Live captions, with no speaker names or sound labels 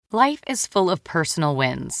Life is full of personal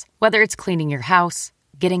wins, whether it's cleaning your house,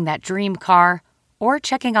 getting that dream car, or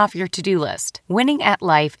checking off your to-do list. Winning at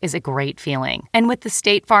life is a great feeling. And with the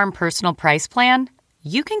State Farm Personal Price Plan,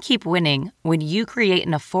 you can keep winning when you create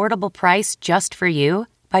an affordable price just for you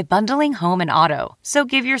by bundling home and auto. So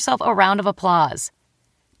give yourself a round of applause.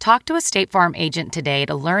 Talk to a State Farm agent today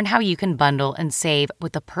to learn how you can bundle and save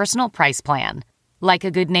with the Personal Price Plan. Like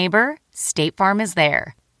a good neighbor, State Farm is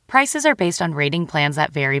there. Prices are based on rating plans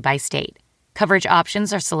that vary by state. Coverage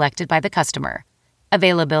options are selected by the customer.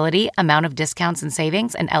 Availability, amount of discounts and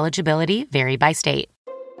savings, and eligibility vary by state.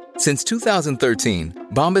 Since 2013,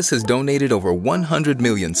 Bombas has donated over 100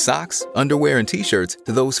 million socks, underwear, and T-shirts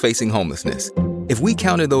to those facing homelessness. If we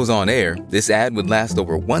counted those on air, this ad would last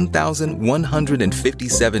over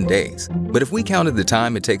 1,157 days. But if we counted the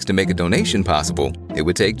time it takes to make a donation possible, it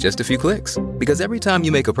would take just a few clicks. Because every time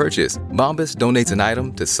you make a purchase, Bombas donates an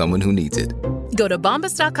item to someone who needs it. Go to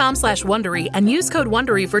bombas.com/Wondery and use code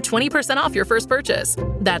Wondery for 20% off your first purchase.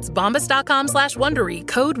 That's bombas.com/Wondery,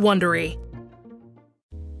 code Wondery.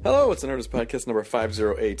 Hello, it's the Nerdist Podcast number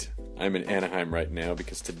 508. I'm in Anaheim right now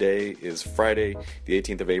because today is Friday, the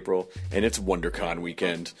 18th of April, and it's WonderCon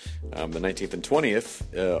weekend. The 19th and 20th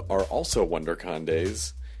are also WonderCon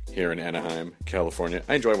days here in Anaheim, California.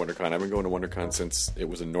 I enjoy WonderCon. I've been going to WonderCon since it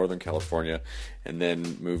was in Northern California and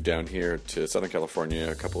then moved down here to Southern California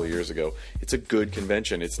a couple of years ago. It's a good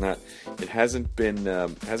convention. It hasn't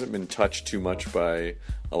been touched too much by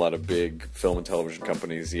a lot of big film and television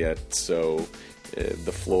companies yet, so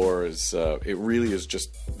the floor is, it really is just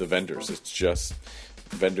the vendors. It's just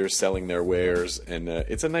vendors selling their wares, and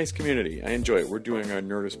it's a nice community. I enjoy it. We're doing our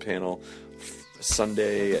Nerdist panel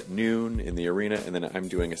Sunday at noon in the arena, and then I'm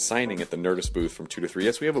doing a signing at the Nerdist booth from 2 to 3.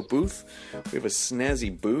 Yes, we have a booth. We have a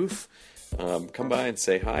snazzy booth. Come by and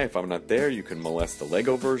say hi. If I'm not there, you can molest the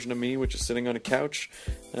Lego version of me, which is sitting on a couch,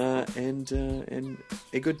 and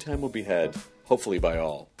a good time will be had, hopefully by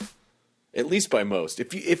all. At least by most.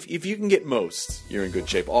 If you can get most, you're in good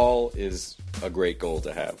shape. All is a great goal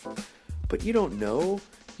to have. But you don't know.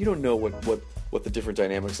 You don't know what the different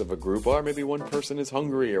dynamics of a group are. Maybe one person is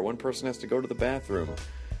hungry or one person has to go to the bathroom.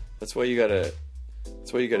 That's why you gotta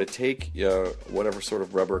take whatever sort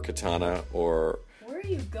of rubber katana or... Where are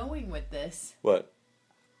you going with this? What?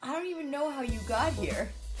 I don't even know how you got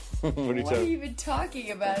here. What are you even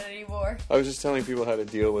talking about anymore? I was just telling people how to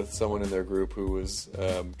deal with someone in their group who was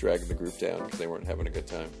dragging the group down because they weren't having a good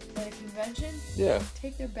time. At a convention? Yeah.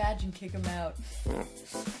 Take their badge and kick them out. Yeah.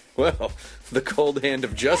 Well, the cold hand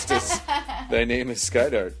of justice. Thy name is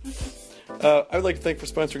Skydart. I would like to thank for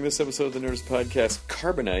sponsoring this episode of the Nerdist Podcast,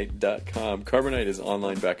 Carbonite.com. Carbonite is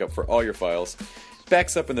online backup for all your files.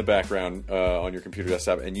 Backs up in the background on your computer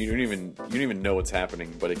desktop, and you don't even know what's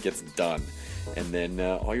happening, but it gets done. And then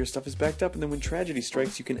all your stuff is backed up, and then when tragedy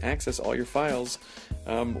strikes, you can access all your files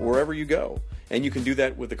wherever you go. And you can do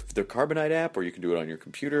that with the Carbonite app, or you can do it on your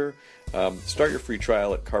computer. Start your free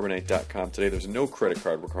trial at Carbonite.com today. There's no credit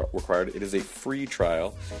card required. It is a free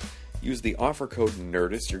trial. Use the offer code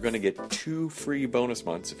NERDIST. You're going to get 2 free bonus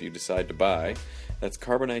months if you decide to buy. That's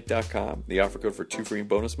Carbonite.com. The offer code for 2 free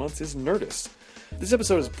bonus months is NERDIST. This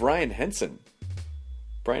episode is Brian Henson.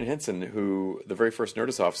 Brian Henson, who the very first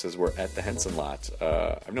Nerdist offices were at the Henson lot.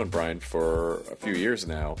 I've known Brian for a few years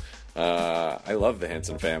now. I love the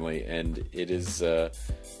Henson family, and it is,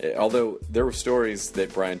 although there were stories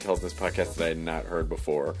that Brian tells in this podcast that I had not heard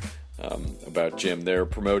before about Jim. They're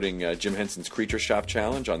promoting Jim Henson's Creature Shop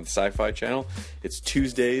Challenge on the SyFy channel. It's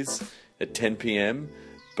Tuesdays at 10 p.m.,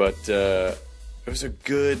 but it was a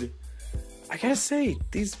good... I gotta say,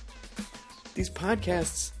 these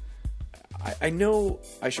podcasts... I know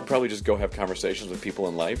I should probably just go have conversations with people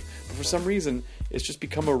in life, but for some reason, it's just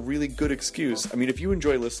become a really good excuse. I mean, if you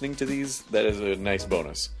enjoy listening to these, that is a nice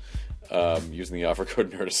bonus, using the offer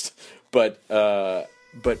code NERDIST. But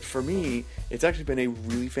for me, it's actually been a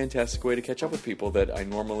really fantastic way to catch up with people that I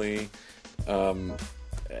normally...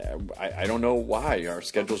 I don't know why. Our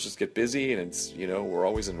schedules just get busy, and it's, we're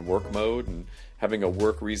always in work mode, and having a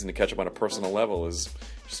work reason to catch up on a personal level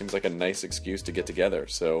seems like a nice excuse to get together.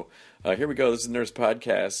 So here we go. This is Nerdist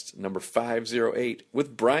Podcast number 508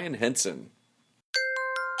 with Brian Henson.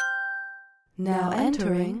 Now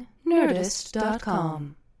entering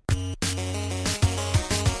Nerdist.com.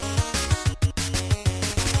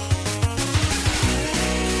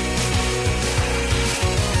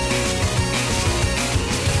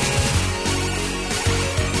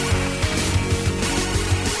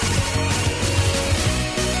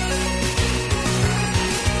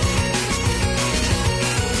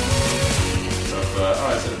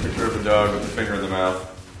 I sent a picture of a dog with a finger in the mouth,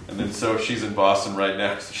 and And so she's in Boston right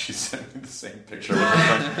now. So she's sending me the same picture with her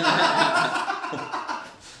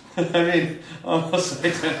friend. I mean, almost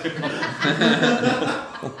identical.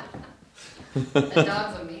 The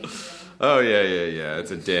dog's amazing. Oh yeah.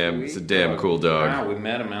 It's a damn cool dog. Wow, we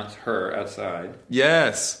met him outside.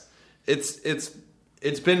 Yes, it's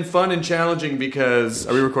been fun and challenging because.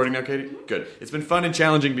 Are we recording now, Katie? Good. It's been fun and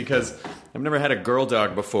challenging because I've never had a girl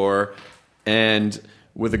dog before, and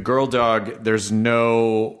with a girl dog, there's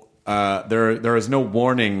no there is no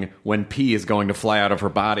warning when pee is going to fly out of her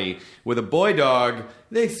body. With a boy dog,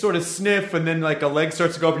 they sort of sniff, and then like a leg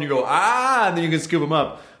starts to go up, and you go and then you can scoop them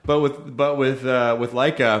up. But with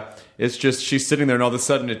Laika, it's just she's sitting there, and all of a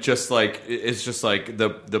sudden it's just like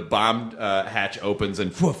the bomb hatch opens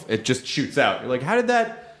and woof, it just shoots out. You're like, how did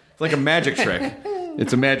that? It's like a magic trick.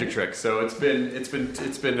 It's a magic trick. So it's been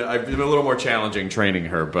I've been a little more challenging training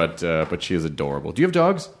her, but she is adorable. Do you have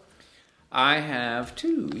dogs? I have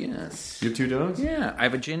 2. Yes. You have 2 dogs? Yeah, I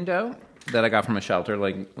have a Jindo that I got from a shelter,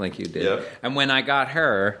 like you did. Yep. And when I got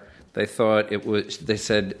her, they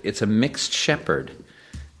said it's a mixed shepherd.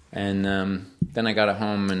 And then I got it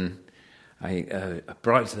home and I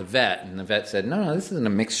brought it to the vet, and the vet said, "No, this isn't a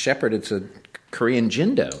mixed shepherd; it's a Korean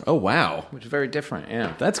Jindo." Oh wow, which is very different.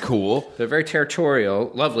 Yeah, that's cool. They're very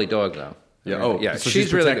territorial, lovely dog though. Yeah. Oh, yeah. So she's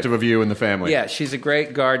protective really of you and the family. Yeah, she's a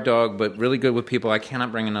great guard dog, but really good with people. I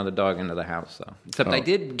cannot bring another dog into the house though. Except I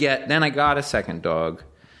did get. Then I got a second dog,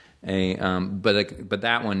 but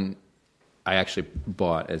that one I actually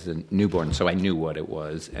bought as a newborn, so I knew what it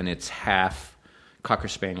was, and it's half Cocker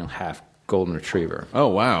Spaniel, half Golden Retriever. Oh,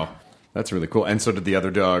 wow. That's really cool. And so did the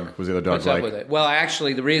other dog? Was the other dog What's up with it? Well,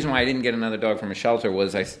 actually, the reason why I didn't get another dog from a shelter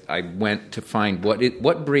was I went to find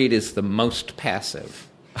what breed is the most passive.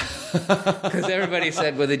 Because everybody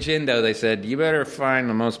said with a Jindo, they said, you better find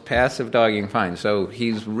the most passive dog you can find. So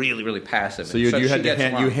he's really, really passive. So you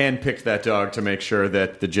handpicked that dog to make sure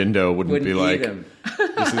that the Jindo wouldn't be like,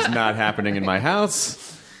 this is not happening in my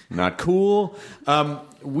house. Not cool.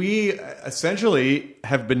 We essentially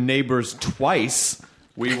have been neighbors twice.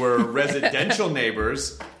 We were residential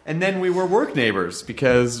neighbors, and then we were work neighbors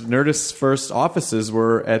because Nerdist's first offices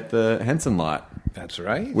were at the Henson lot. That's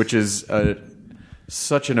right. Which is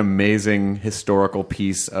such an amazing historical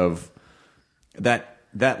piece of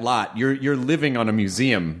that lot. You're living on a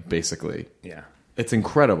museum, basically. Yeah. It's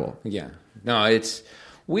incredible. Yeah. No,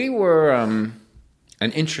 we were...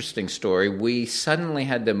 an interesting story. We suddenly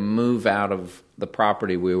had to move out of the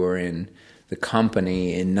property we were in, the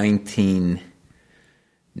company, in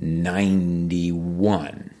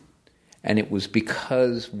 1991, and it was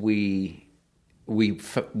because we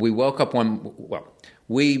woke up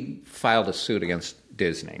we filed a suit against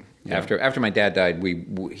Disney after my dad died.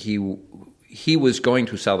 He was going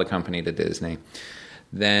to sell the company to Disney.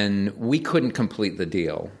 Then we couldn't complete the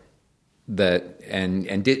deal.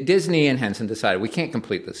 Disney and Henson decided we can't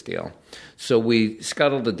complete this deal. So we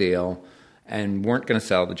scuttled the deal and weren't going to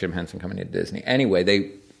sell the Jim Henson Company to Disney. Anyway,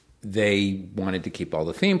 they wanted to keep all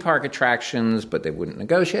the theme park attractions, but they wouldn't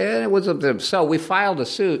negotiate. So we filed a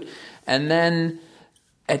suit. And then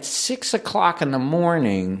at 6 o'clock in the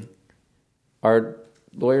morning, our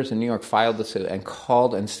lawyers in New York filed the suit and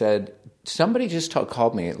called and said, somebody just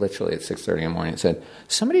called me literally at 6:30 in the morning and said,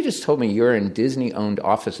 somebody just told me you're in Disney-owned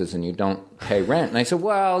offices and you don't pay rent. And I said,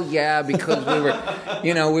 well, yeah, because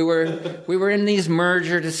we were in these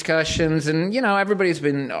merger discussions and, everybody's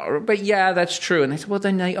been, but yeah, that's true. And they said, well,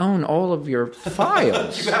 then they own all of your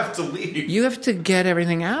files. You have to leave. You have to get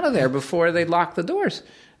everything out of there before they lock the doors.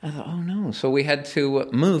 I thought, oh, no. So we had to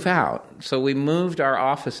move out. So we moved our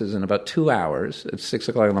offices in about 2 hours at 6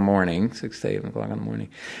 o'clock in the morning, 6 to 8 o'clock in the morning.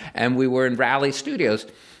 And we were in Raleigh Studios.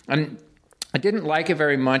 And I didn't like it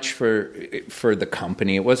very much for the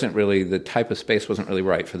company. It wasn't really, the type of space wasn't really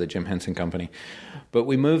right for the Jim Henson Company. But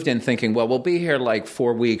we moved in thinking, well, we'll be here like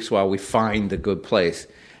 4 weeks while we find a good place.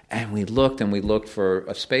 And we looked for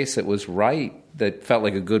a space that was right, that felt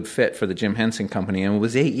like a good fit for the Jim Henson Company, and it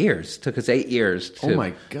was 8 years. It took us 8 years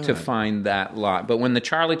to find that lot. But when the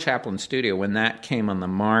Charlie Chaplin studio, when that came on the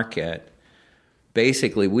market,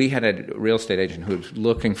 basically we had a real estate agent who was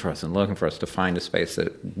looking for us to find a space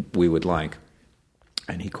that we would like.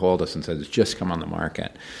 And he called us and said, it's just come on the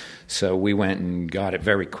market. So we went and got it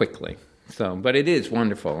very quickly. So, but it is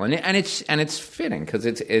wonderful, and it's fitting because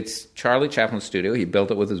it's Charlie Chaplin's studio. He built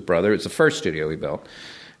it with his brother. It's the first studio he built,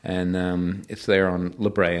 and it's there on La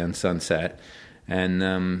Brea and Sunset,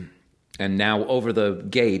 and And now over the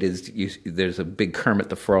gate there's a big Kermit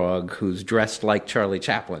the Frog who's dressed like Charlie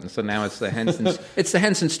Chaplin. So now it's the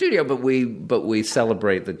Henson studio, but we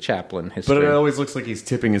celebrate the Chaplin history. But it always looks like he's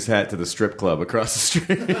tipping his hat to the strip club across the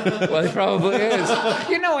street. Well, he probably is.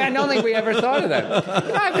 I don't think we ever thought of that.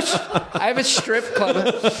 I have a strip club.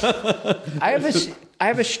 I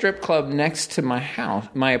have a strip club next to my house,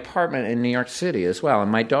 my apartment in New York City as well.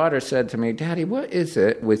 And my daughter said to me, "Daddy, what is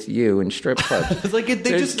it with you and strip clubs?" It's like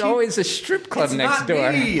There's always a strip club next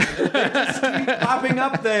door. Me. They just keep popping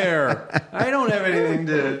up there. I don't have anything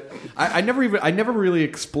to. I never really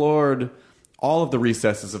explored all of the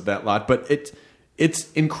recesses of that lot, but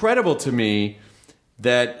it's incredible to me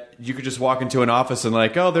that you could just walk into an office and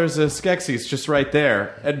like, oh, there's a Skeksis just right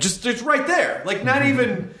there, and it's right there, like not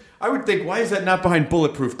even. I would think, why is that not behind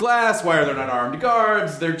bulletproof glass? Why are there not armed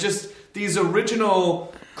guards? They're just these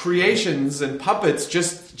original creations and puppets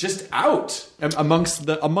just out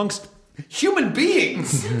amongst human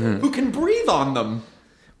beings who can breathe on them.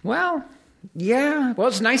 Well, yeah. Well,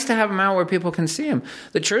 it's nice to have them out where people can see them.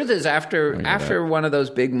 The truth is, after one of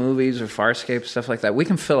those big movies or Farscape, stuff like that, we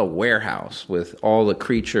can fill a warehouse with all the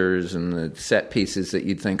creatures and the set pieces that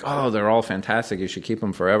you'd think, oh, they're all fantastic. You should keep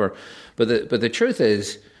them forever. But the truth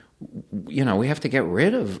is, we have to get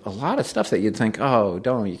rid of a lot of stuff that you'd think, oh,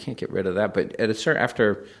 you can't get rid of that. But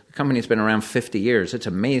after the company's been around 50 years, it's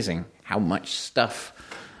amazing how much stuff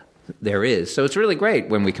there is. So it's really great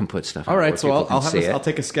when we can put stuff. All right, so I'll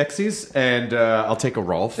take a Skeksis and I'll take a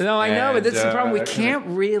Rolf. No, I know, but that's the problem. We can't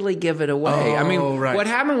really give it away. What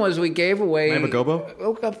happened was we gave away. Can I have a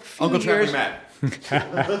gobo? Uncle Traveling Matt.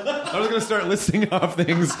 I was going to start listing off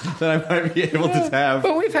things that I might be able to have.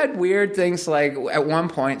 But we've had weird things like at one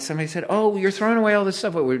point somebody said, oh, you're throwing away all this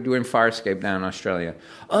stuff. We're doing Farscape down in Australia.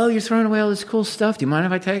 Oh, you're throwing away all this cool stuff. Do you mind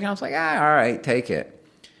if I take it? I was like, all right, take it.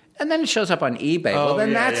 And then it shows up on eBay. Oh, well,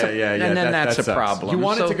 then that's a problem. You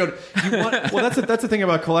want it to go. Well, that's the thing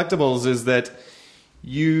about collectibles is that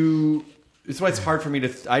it's why it's hard for me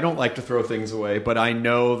to. I don't like to throw things away, but I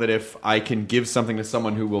know that if I can give something to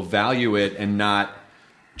someone who will value it and not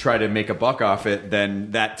try to make a buck off it,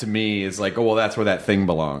 then that to me is like, oh well, that's where that thing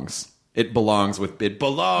belongs. It belongs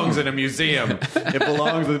in a museum. It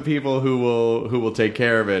belongs with people who will take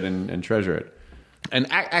care of it and treasure it. And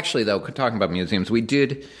actually, though, talking about museums, we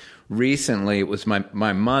did recently. It was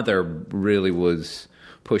my mother really was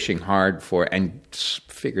pushing hard for it and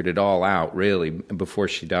figured it all out really before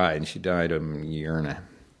she died. And she died a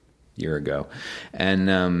year ago.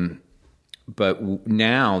 And but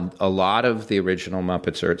now a lot of the original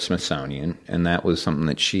Muppets are at Smithsonian, and that was something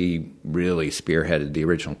that she really spearheaded. The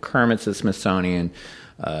original Kermit's at Smithsonian,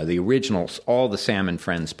 the originals, all the Sam and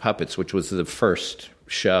Friends puppets, which was the first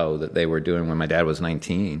show that they were doing when my dad was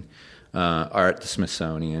 19. Are at the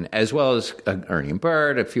Smithsonian, as well as Ernie and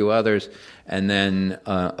Bert, a few others, and then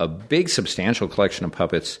a big, substantial collection of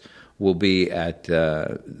puppets will be at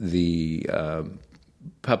the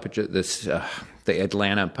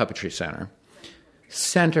Atlanta Puppetry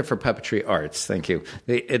Center for Puppetry Arts. Thank you,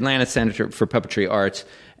 the Atlanta Center for Puppetry Arts,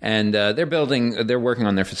 and they're working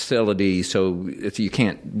on their facility, so you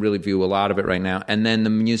can't really view a lot of it right now. And then the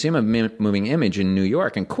Museum of Moving Image in New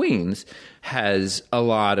York and Queens has a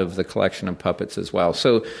lot of the collection of puppets as well.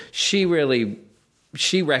 So she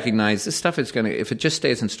recognized this stuff is going to, if it just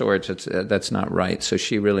stays in storage, that's not right. So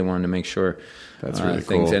she really wanted to make sure that's really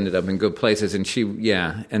things cool. ended up in good places. And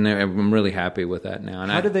I'm really happy with that now.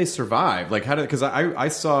 And how did they survive? Like, because I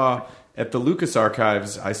saw at the Lucas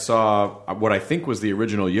Archives, I saw what I think was the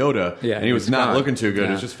original Yoda, and he was not looking too good. Yeah.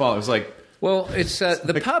 It was just falling. It was like, well, it's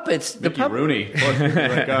the puppets. Mickey Rooney. Like,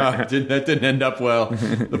 that didn't end up well.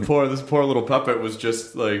 This poor little puppet was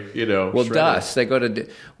just like, well, shredded. Dust. They go to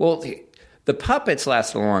the puppets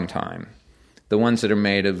last a long time. The ones that are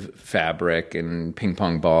made of fabric and ping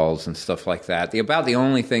pong balls and stuff like that. About the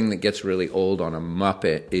only thing that gets really old on a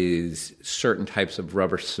Muppet is certain types of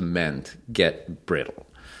rubber cement get brittle.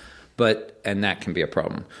 And that can be a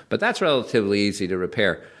problem. But that's relatively easy to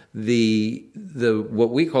repair. The what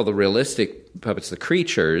we call the realistic puppets, the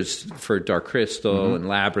creatures for Dark Crystal and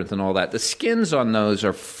Labyrinth and all that, the skins on those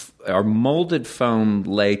are molded foam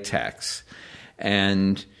latex.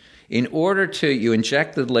 And in order you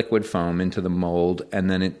inject the liquid foam into the mold, and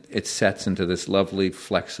then it sets into this lovely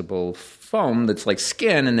flexible foam that's like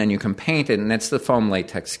skin, and then you can paint it, and that's the foam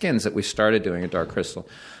latex skins that we started doing at Dark Crystal.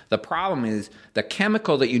 The problem is the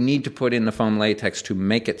chemical that you need to put in the foam latex to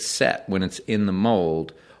make it set when it's in the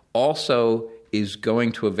mold also is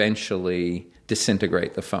going to eventually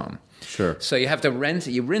disintegrate the foam. Sure. So you have to rinse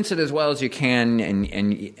it. You rinse it as well as you can,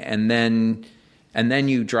 and then and then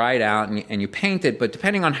you dry it out and you paint it. But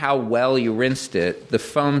depending on how well you rinsed it, the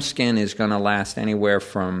foam skin is going to last anywhere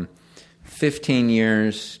from 15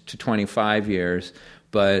 years to 25 years.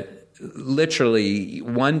 But literally,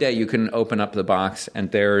 one day you can open up the box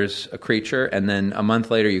and there's a creature, and then a month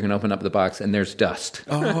later you can open up the box and there's dust.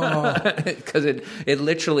 Because it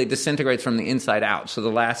literally disintegrates from the inside out. So the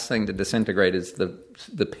last thing to disintegrate is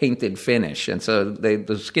the painted finish, and so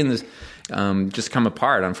the skins just come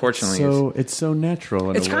apart, unfortunately. So it's so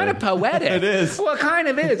natural. It's kind of poetic. It is. Well, it kind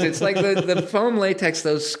of is. It's like the foam latex,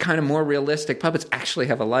 those kind of more realistic puppets actually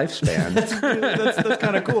have a lifespan. That's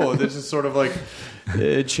kind of cool. This is sort of like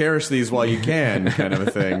cherish these while you can kind of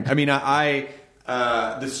a thing. I mean, I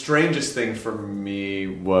the strangest thing for me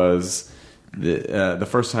was the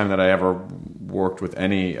first time that I ever worked with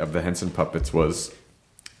any of the Henson puppets was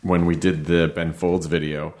when we did the Ben Folds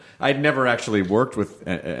video. I'd never actually worked with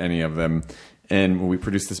any of them, and when we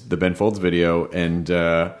produced the Ben Folds video, and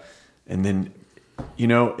then, you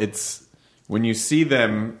know, it's when you see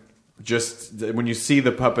them, just when you see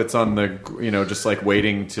the puppets on the, you know, just like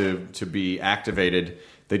waiting to be activated,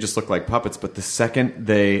 they just look like puppets. But the second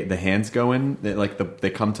the hands go in, they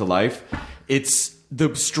come to life. It's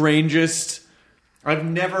the strangest. I've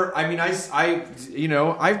never. I mean,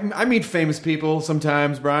 I meet famous people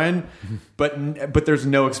sometimes, Brian, but there's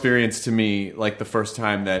no experience to me like the first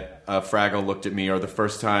time that Fraggle looked at me, or the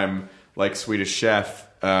first time like Swedish Chef.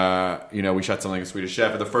 We shot something like a Swedish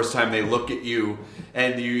Chef, and the first time they look at you,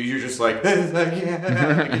 and you're just like,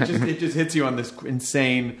 it just hits you on this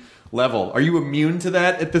insane level. Are you immune to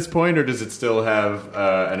that at this point, or does it still have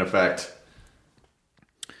an effect?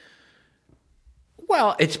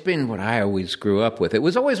 Well, it's been what I always grew up with. It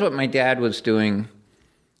was always what my dad was doing.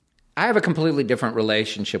 I have a completely different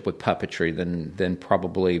relationship with puppetry than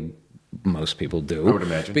probably most people do. I would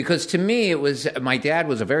imagine. Because to me, my dad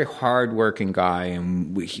was a very hardworking guy,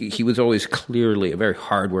 and he was always clearly a very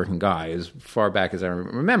hardworking guy as far back as I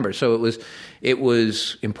remember. So it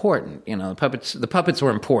was important. You know, the puppets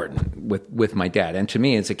were important with my dad. And to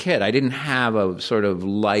me as a kid, I didn't have a sort of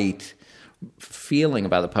light feeling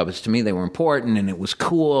about the puppets. To me, they were important, and it was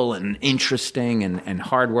cool and interesting and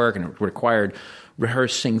hard work, and it required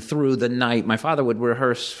rehearsing through the night. My father would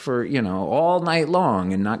rehearse for, all night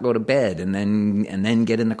long and not go to bed, and then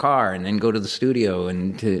get in the car and then go to the studio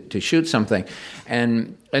and to shoot something.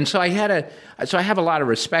 And so I have a lot of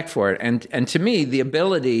respect for it. And to me, the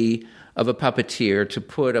ability of a puppeteer to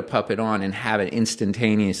put a puppet on and have it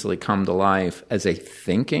instantaneously come to life as a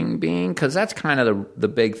thinking being, because that's kind of the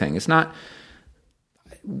big thing. It's not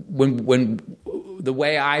when the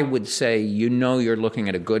way I would say, you're looking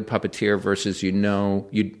at a good puppeteer versus you're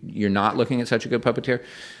not looking at such a good puppeteer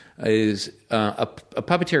is a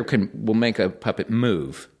puppeteer will make a puppet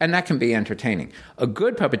move, and that can be entertaining. A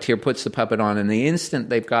good puppeteer puts the puppet on, and the instant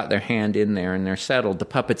they've got their hand in there and they're settled, the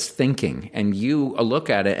puppet's thinking, and you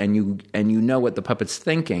look at it and you know what the puppet's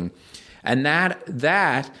thinking, and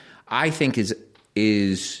that I think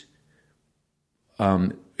is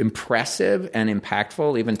impressive and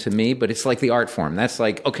impactful even to me, but it's like the art form. That's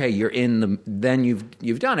like, okay, then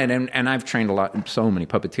you've done it. And I've trained so many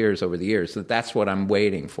puppeteers over the years that's what I'm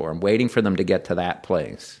waiting for. I'm waiting for them to get to that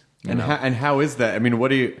place. And how is that? I mean,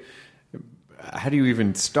 how do you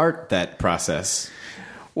even start that process?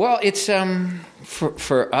 Well, it's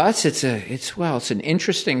for us, it's an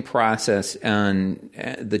interesting process, and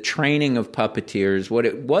the training of puppeteers. What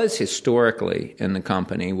it was historically in the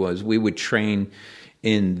company was we would train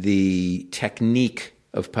in the technique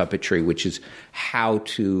of puppetry, which is how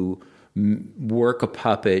to work a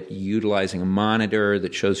puppet utilizing a monitor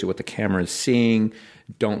that shows you what the camera is seeing.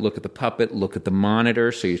 Don't look at the puppet, look at the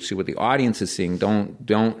monitor so you see what the audience is seeing.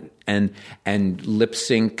 Don't and lip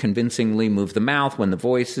sync convincingly, move the mouth when the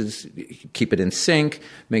voice is, keep it in sync,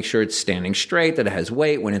 make sure it's standing straight, that it has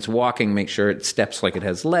weight. When it's walking, make sure it steps like it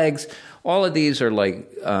has legs. All of these are like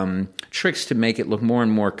tricks to make it look more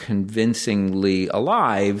and more convincingly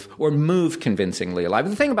alive, or move convincingly alive.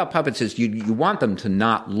 The thing about puppets is you want them to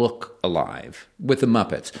not look alive with the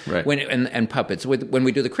Muppets. Right. And puppets. When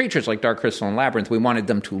we do the creatures like Dark Crystal and Labyrinth, we wanted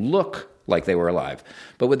them to look like they were alive.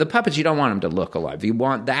 But with the puppets, you don't want them to look alive.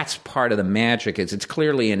 That's part of the magic. It's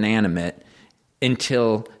clearly inanimate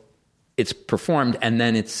until it's performed, and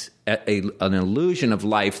then it's an illusion of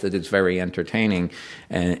life that is very entertaining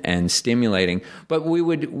and stimulating. But we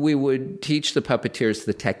would teach the puppeteers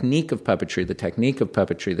the technique of puppetry, the technique of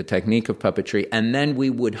puppetry, the technique of puppetry, and then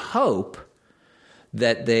we would hope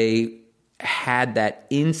that they had that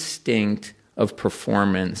instinct of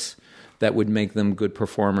performance that would make them good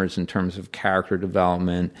performers in terms of character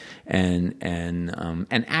development and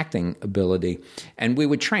acting ability. And we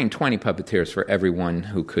would train 20 puppeteers for everyone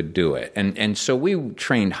who could do it. And so we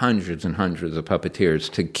trained hundreds and hundreds of puppeteers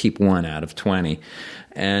to keep one out of 20.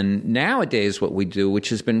 And nowadays what we do, which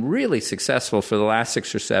has been really successful for the last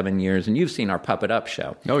 6 or 7 years, and you've seen our Puppet Up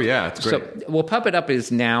show. Oh, yeah, it's great. So, Puppet Up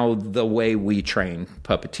is now the way we train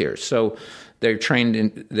puppeteers. So they're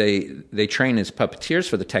trained they train as puppeteers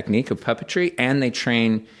for the technique of puppetry, and they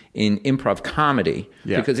train in improv comedy.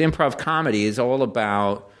 Yeah. Because improv comedy is all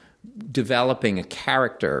about developing a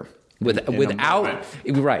character without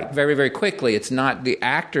right, very, very quickly. It's not the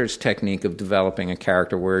actor's technique of developing a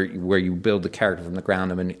character where you build the character from the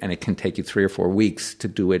ground up, and it can take you 3 or 4 weeks to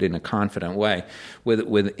do it in a confident way.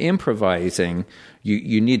 With improvising,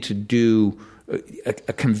 you need to do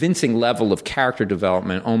a convincing level of character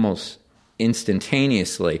development almost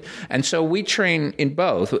instantaneously. And so we train in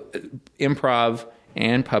both improv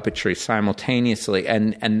and puppetry simultaneously,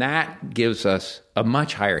 and that gives us a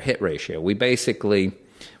much higher hit ratio. We basically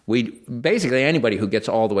anybody who gets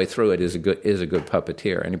all the way through it is a good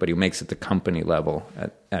puppeteer. Anybody who makes it to company level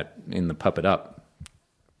in the Puppet Up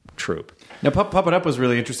troupe. Now, Puppet Up was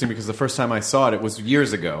really interesting because the first time I saw it, it was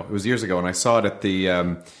years ago. And I saw it at the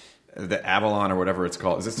Avalon or whatever it's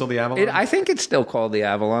called. Is it still the Avalon? I think it's still called the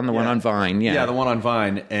Avalon, the one on Vine. Yeah, the one on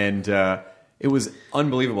Vine, and it was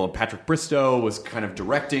unbelievable. Patrick Bristow was kind of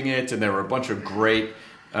directing it, and there were a bunch of great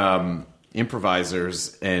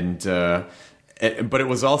improvisers but it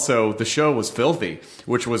was also, the show was filthy,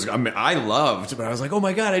 which was, I loved, but I was like, oh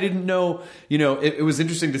my God, I didn't know, it was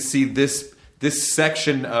interesting to see this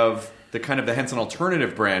section of the kind of the Henson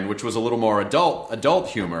Alternative brand, which was a little more adult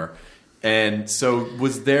humor. And so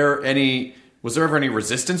was there ever any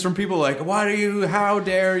resistance from people like, how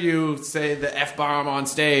dare you say the F-bomb on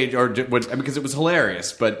stage? Or because it was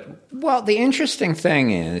hilarious, but. Well, the interesting thing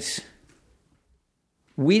is,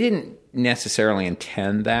 we didn't necessarily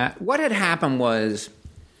intend that. What had happened was,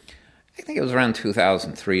 I think it was around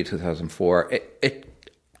 2003, 2004,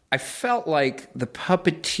 I felt like the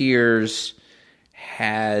puppeteers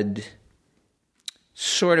had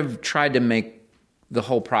sort of tried to make the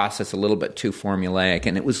whole process a little bit too formulaic,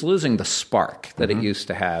 and it was losing the spark that it used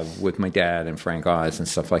to have with my dad and Frank Oz and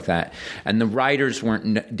stuff like that. And the writers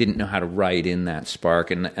didn't know how to write in that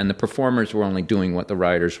spark, and the performers were only doing what the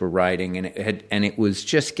writers were writing, and it was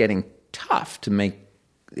just getting tough to make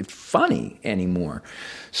it funny anymore.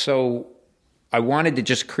 So I wanted to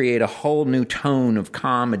just create a whole new tone of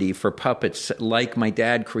comedy for puppets, like my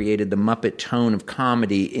dad created the Muppet tone of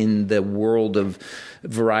comedy in the world of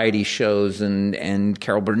variety shows and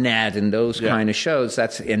Carol Burnett and those kind of shows.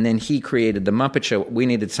 And then he created the Muppet Show. We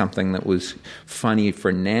needed something that was funny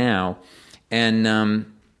for now. And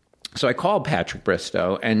so I called Patrick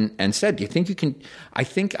Bristow and said, do you think you can – I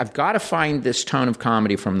think I've got to find this tone of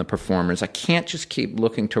comedy from the performers. I can't just keep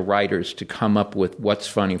looking to writers to come up with what's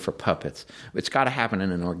funny for puppets. It's got to happen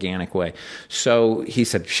in an organic way. So he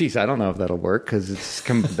said, geez, I don't know if that'll work because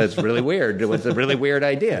that's really weird. It was a really weird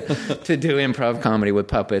idea to do improv comedy with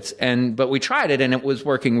puppets. But we tried it, and it was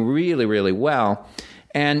working really, really well.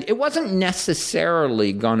 And it wasn't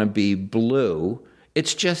necessarily going to be blue.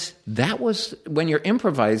 It's just, that was, when you're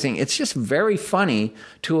improvising, it's just very funny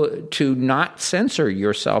to not censor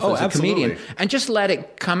yourself as a comedian and just let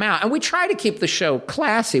it come out. And we try to keep the show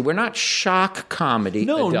classy. We're not shock comedy.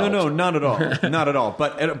 No, not at all. Not at all.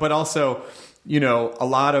 But also, a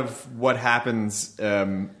lot of what happens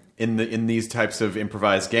in these types of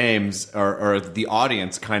improvised games are the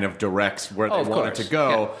audience kind of directs where they want it to go.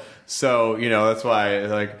 Yeah. So, that's why,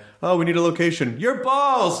 like, oh, we need a location. Your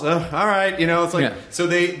balls! All right. It's like, so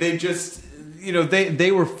they just,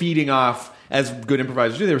 they were feeding off, as good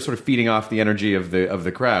improvisers do, they were sort of feeding off the energy of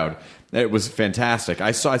the crowd. It was fantastic.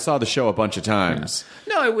 I saw the show a bunch of times.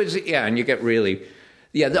 Yeah. No, it was, and you get really,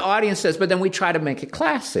 the audience says, but then we try to make it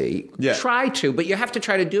classy. Yeah. Try to, but you have to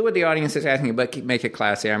try to do what the audience is asking you, but make it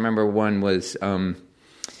classy. I remember one was, the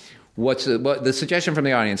suggestion from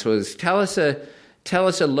the audience was, tell us a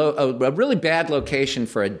really bad location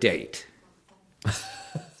for a date.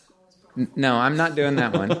 No, I'm not doing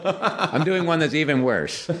that one. I'm doing one that's even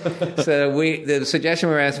worse. So the suggestion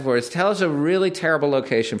we were asking for is, tell us a really terrible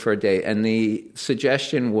location for a date. And the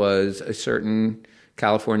suggestion was a certain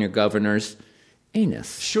California governor's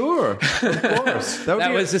anus. Sure, of course.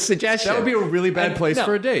 That was the suggestion. That would be a really bad place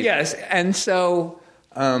for a date. Yes, and so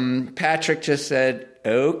Patrick just said,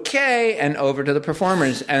 okay, and over to the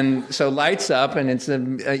performers. And so lights up, and it's a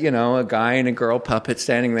guy and a girl puppet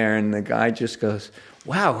standing there, and the guy just goes,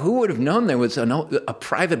 wow, who would have known there was a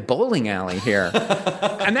private bowling alley here?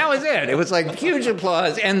 And that was it. It was like huge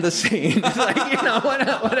applause, end the scene. It's like,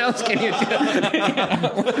 what else can you do?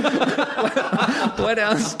 What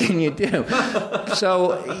else can you do?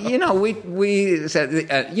 So, we said,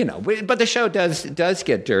 but the show does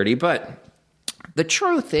get dirty. But the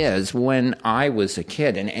truth is, when I was a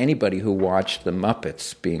kid, and anybody who watched the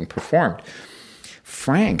Muppets being performed,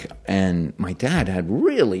 Frank and my dad had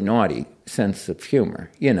really naughty sense of humor.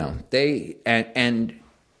 They and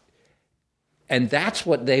that's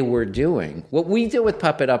what they were doing. What we do with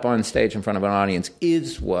Puppet Up on stage in front of an audience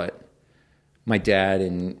is what my dad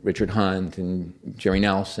and Richard Hunt and Jerry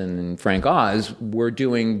Nelson and Frank Oz were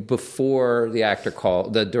doing before the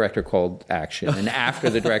director called action and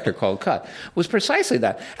after the director called cut, was precisely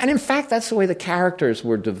that. And in fact, that's the way the characters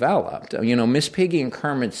were developed. Miss Piggy and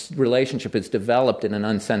Kermit's relationship is developed in an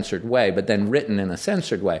uncensored way, but then written in a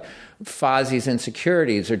censored way. Fozzie's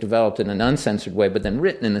insecurities are developed in an uncensored way, but then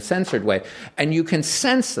written in a censored way. And you can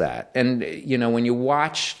sense that. And, when you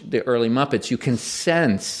watch the early Muppets, you can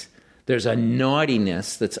sense there's a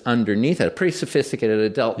naughtiness that's underneath it, a pretty sophisticated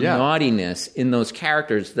adult naughtiness in those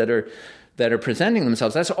characters that are presenting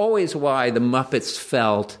themselves. That's always why the Muppets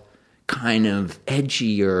felt kind of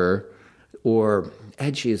edgier, or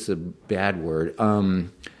edgy is a bad word,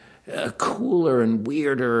 cooler and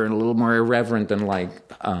weirder and a little more irreverent than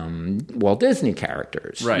Walt Disney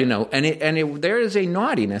characters, right? There is a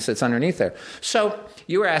naughtiness that's underneath there. So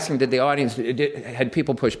you were asking, did the audience had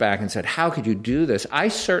people pushed back and said, "How could you do this?" I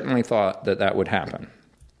certainly thought that would happen.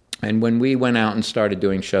 And when we went out and started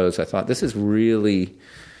doing shows, I thought, this is really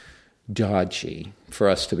dodgy for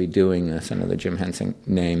us to be doing this under the Jim Henson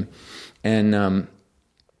name. And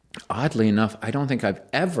oddly enough, I don't think I've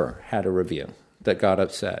ever had a review that got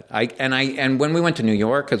upset. And when we went to New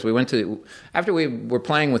York, because after we were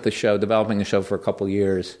playing with the show, developing the show for a couple of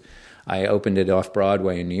years, I opened it off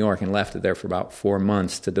Broadway in New York and left it there for about 4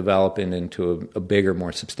 months to develop it into a bigger,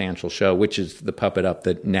 more substantial show, which is the Puppet Up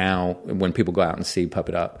that now, when people go out and see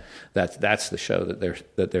Puppet Up, that's the show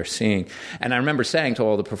that they're seeing. And I remember saying to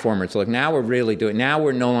all the performers, look, now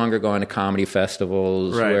we're no longer going to comedy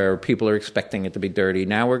festivals where people are expecting it to be dirty.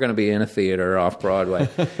 Now we're going to be in a theater off Broadway.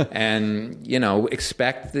 And,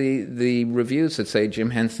 expect the reviews that say Jim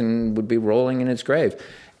Henson would be rolling in his grave.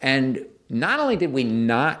 And not only did we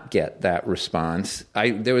not get that response,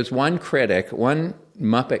 there was one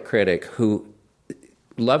Muppet critic who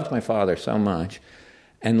loved my father so much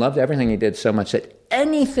and loved everything he did so much that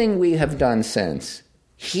anything we have done since,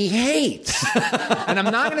 he hates. And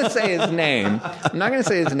I'm not going to say his name.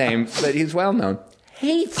 But he's well known.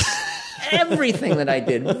 Hates everything that I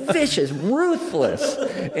did. Vicious, ruthless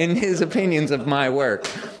in his opinions of my work.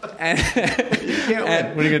 And, you can't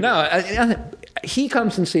win. What are you going to do? He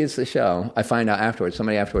comes and sees the show. I find out afterwards.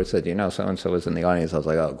 Somebody afterwards said, so-and-so was in the audience. I was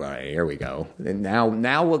like, oh, great, here we go. And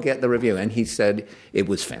now we'll get the review. And he said it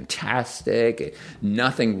was fantastic.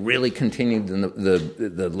 Nothing really continued in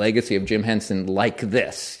the legacy of Jim Henson like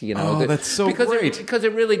this. That's so great. Because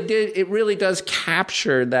it really does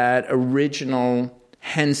capture that original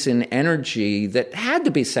Henson energy that had to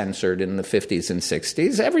be censored in the 50s and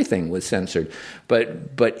 60s. Everything was censored. But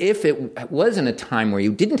if it was in a time where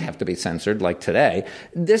you didn't have to be censored, like today,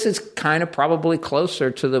 this is kind of probably closer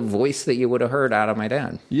to the voice that you would have heard out of my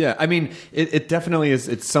dad. Yeah, I mean, it definitely is.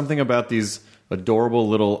 It's something about these adorable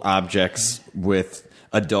little objects with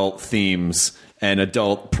adult themes and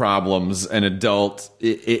adult problems and adult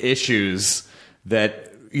issues that...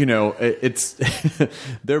 it's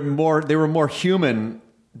they were more human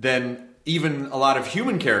than even a lot of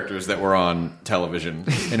human characters that were on television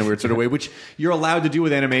in a weird sort of way, which you're allowed to do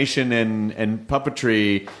with animation and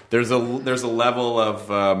puppetry. There's a level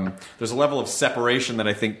of separation that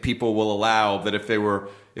I think people will allow, that if they were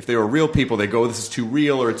real people, they go, this is too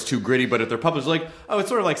real or it's too gritty. But if they're puppets, like, oh, it's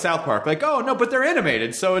sort of like South Park. Like, oh, no, but they're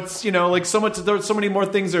animated. So it's, like so many more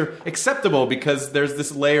things are acceptable because there's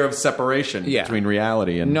this layer of separation between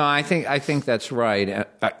reality and... No, I think that's right.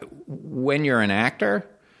 When you're an actor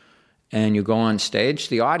and you go on stage,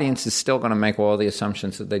 the audience is still going to make all the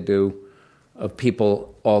assumptions that they do of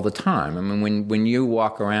people all the time. I mean, when you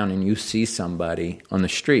walk around and you see somebody on the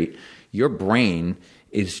street, your brain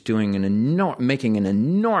is doing making an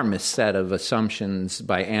enormous set of assumptions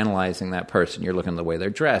by analyzing that person. You're looking at the way they're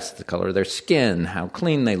dressed, the color of their skin, how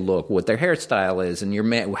clean they look, what their hairstyle is, and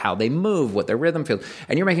how they move, what their rhythm feels.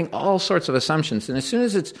 And you're making all sorts of assumptions. And as soon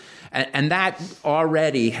as and that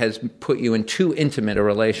already has put you in too intimate a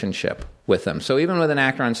relationship with them. So even with an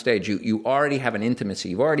actor on stage, you already have an intimacy.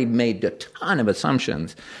 You've already made a ton of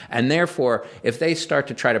assumptions. And therefore, if they start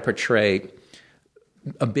to try to portray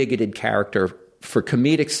a bigoted character for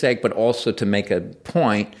comedic sake, but also to make a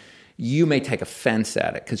point, you may take offense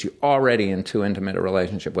at it because you're already in too intimate a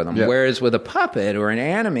relationship with them. Yeah. Whereas with a puppet or an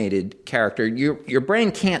animated character, your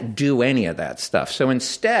brain can't do any of that stuff. So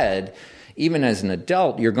instead, even as an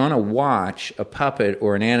adult, you're going to watch a puppet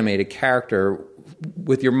or an animated character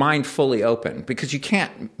with your mind fully open, because you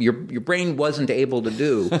can't, your brain wasn't able to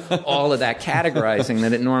do all of that categorizing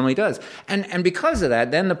that it normally does. And because of that,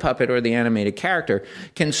 then the puppet or the animated character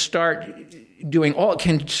can start doing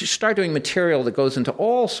material that goes into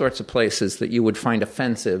all sorts of places that you would find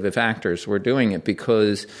offensive if actors were doing it,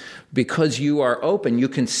 because you are open. You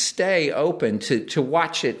can stay open to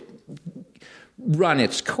watch it run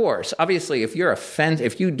its course. Obviously, if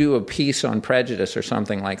you do a piece on prejudice or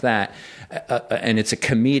something like that, and it's a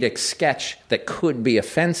comedic sketch that could be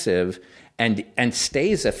offensive and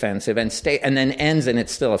stays offensive and then ends and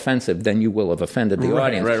it's still offensive, then you will have offended the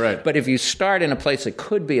audience. Right. But if you start in a place that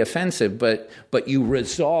could be offensive, but you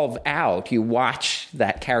resolve out, you watch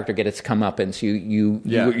that character get its comeuppance,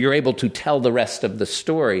 you're able to tell the rest of the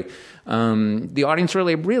story. The audience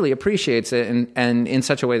really appreciates it, and in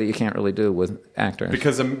such a way that you can't really do with actors.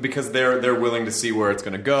 Because they're willing to see where it's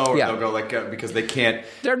going to go, or they'll go because they can't.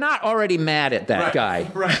 They're not already mad at that guy.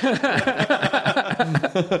 Right.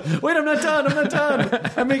 Wait, I'm not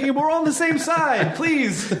done. We're on the same side.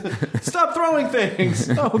 Please stop throwing things.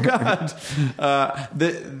 Oh God.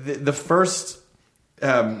 The first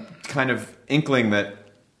kind of inkling that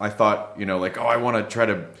I thought, I want to try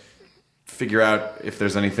to figure out if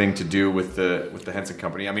there's anything to do with the Henson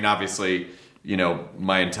Company. I mean, obviously,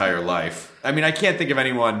 my entire life. I mean, I can't think of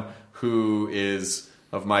anyone who is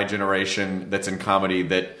of my generation that's in comedy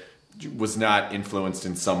that was not influenced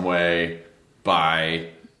in some way by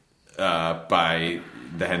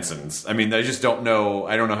the Hensons. I mean, I just don't know.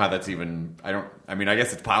 I don't know how that's even. I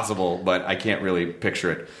guess it's possible, but I can't really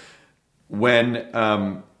picture it. When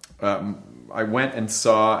I went and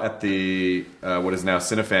saw at the what is now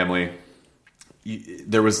Cinefamily,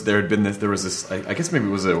 there was this. I guess maybe it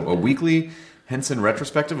was a weekly Henson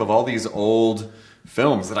retrospective of all these old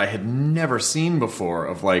films that I had never seen before,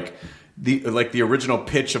 of the original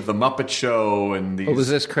pitch of the Muppet Show and these. Oh, was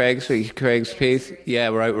this Craig's piece? Yeah,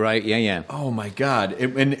 right, yeah. Oh my God!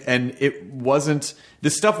 It wasn't.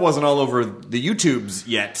 This stuff wasn't all over the YouTubes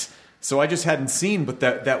yet, so I just hadn't seen. But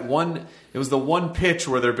that one, it was the one pitch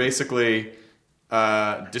where they're basically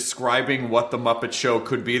describing what the Muppet Show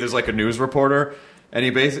could be. There's like a news reporter, and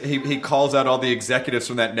he calls out all the executives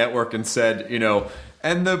from that network and said,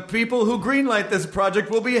 and the people who greenlight this project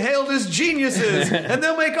will be hailed as geniuses, and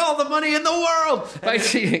they'll make all the money in the world by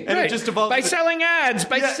selling ads,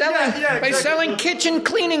 by selling kitchen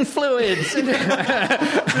cleaning fluids, and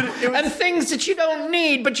things that you don't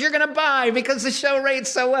need but you're going to buy because the show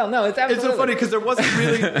rates so well. No, it's so funny because there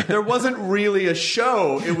wasn't really a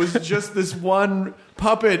show. It was just this one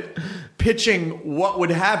puppet pitching what would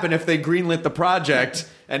happen if they greenlit the project.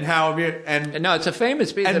 And how no, it's a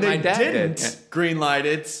famous piece that my dad did. And they didn't greenlight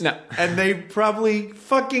it. No. And they probably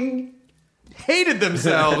fucking hated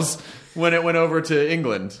themselves when it went over to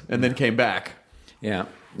England and then came back. Yeah,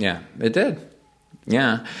 it did.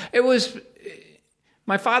 Yeah, it was.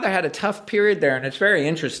 My father had a tough period there, and it's very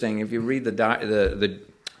interesting if you read the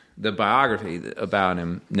biography about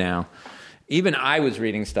him now. Even I was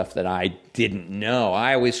reading stuff that I didn't know.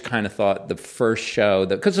 I always kind of thought the first show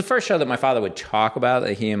because the first show that my father would talk about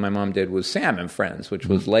that he and my mom did was Sam and Friends, which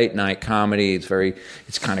was late night comedy.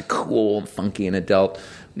 It's kind of cool and funky and adult.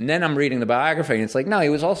 And then I'm reading the biography, and it's like, no, he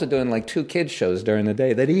was also doing like 2 kids shows during the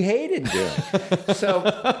day that he hated doing.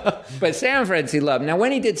 But Sam and Friends he loved. Now,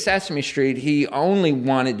 when he did Sesame Street, he only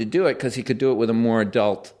wanted to do it because he could do it with a more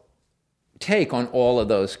adult take on all of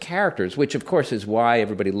those characters, which of course is why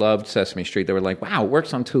everybody loved Sesame Street. They were like, wow, it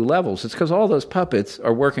works on 2 levels. It's because all those puppets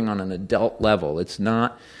are working on an adult level. It's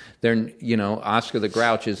not, Oscar the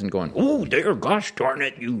Grouch isn't going, oh, there, gosh darn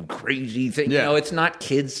it, you crazy thing. Yeah. It's not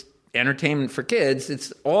kids entertainment for kids.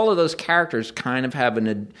 It's all of those characters kind of have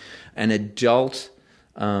an adult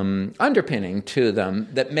underpinning to them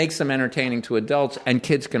that makes them entertaining to adults, and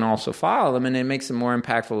kids can also follow them, and it makes them more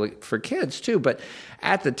impactful for kids too. But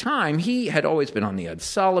at the time, he had always been on the Ed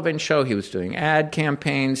Sullivan Show. He was doing ad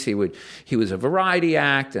campaigns. He was a variety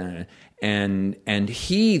act, and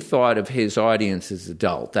he thought of his audience as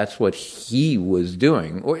adult. That's what he was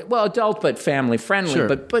doing. Well, adult but family friendly,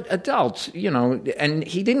 Sure. but adults, and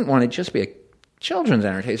he didn't want to just be a children's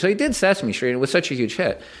entertainer. So he did Sesame Street. It was such a huge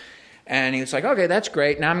hit. And he was like, okay, that's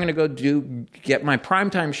great. Now I'm going to go get my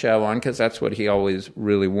primetime show on, because that's what he always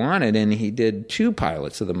really wanted. And he did 2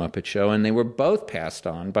 pilots of The Muppet Show, and they were both passed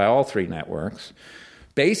on by all 3 networks,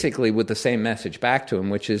 basically with the same message back to him,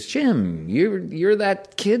 which is, Jim, you're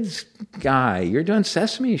that kids guy. You're doing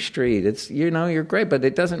Sesame Street. It's you're great, but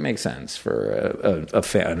it doesn't make sense for an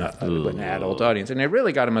adult audience. And it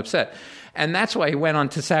really got him upset. And that's why he went on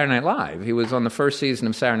to Saturday Night Live. He was on the first season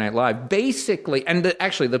of Saturday Night Live, basically. And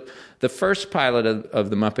the first pilot of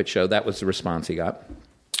The Muppet Show, that was the response he got.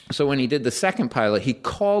 So when he did the second pilot, he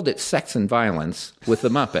called it Sex and Violence with the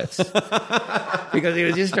Muppets. Because he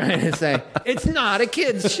was just trying to say, it's not a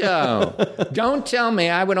kid's show. Don't tell me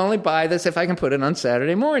I would only buy this if I can put it on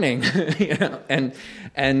Saturday morning.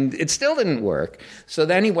 And it still didn't work. So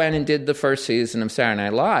then he went and did the first season of Saturday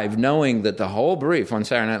Night Live, knowing that the whole brief on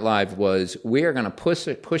Saturday Night Live was, we are going to push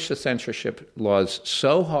the censorship laws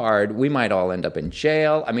so hard, we might all end up in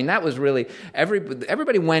jail. I mean, that was really,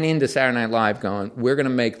 everybody went into Saturday Night Live going, we're going to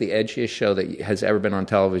make the edgiest show that has ever been on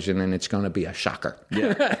television, and it's going to be a shocker.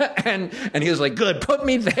 Yeah. and he was like, good, put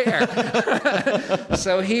me there.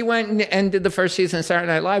 So he went and did the first season of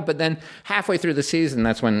Saturday Night Live, but then halfway through the season,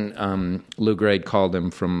 that's when Lou Grade called him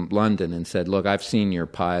from London and said, look, I've seen your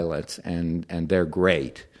pilots, and they're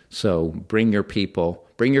great. So bring your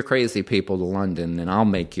crazy people to London, and I'll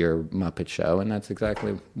make your Muppet Show. And that's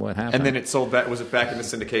exactly what happened. And then it sold back. Was it back into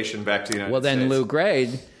syndication back to the United States? Well, then Lou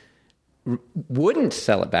Grade wouldn't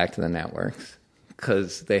sell it back to the networks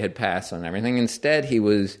because they had passed on everything. Instead,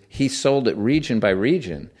 he sold it region by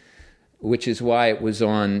region, which is why it was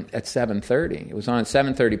on at 7:30. It was on at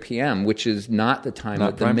 7:30 p.m., which is not the time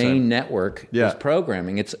that the main network was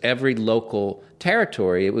programming. It's every local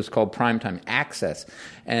territory. It was called Primetime Access.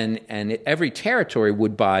 And every territory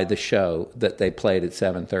would buy the show that they played at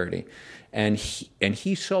 7:30. And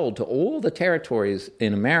he sold to all the territories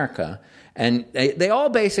in America. And they all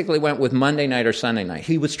basically went with Monday night or Sunday night.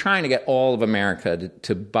 He was trying to get all of America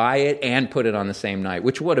to buy it and put it on the same night,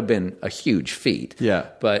 which would have been a huge feat. Yeah.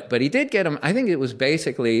 But he did get them. I think it was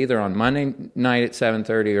basically either on Monday night at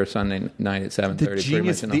 7:30 or Sunday night at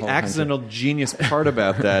 7:30. The accidental genius part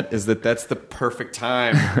about that is that's the perfect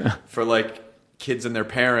time for kids and their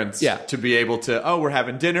parents to be able to, we're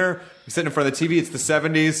having dinner, we sit in front of the TV, it's the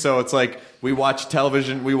 70s, so it's like we watch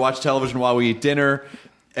television while we eat dinner.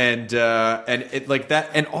 And it like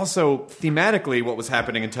that, and also thematically, what was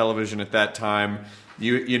happening in television at that time,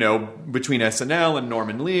 you know, between SNL and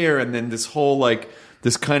Norman Lear, and then this whole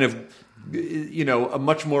this kind of, a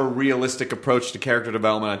much more realistic approach to character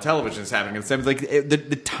development on television is happening. And it's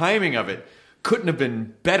the timing of it couldn't have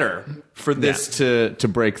been better for this to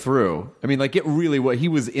break through. I mean, it really he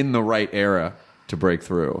was in the right era to break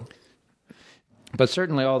through. But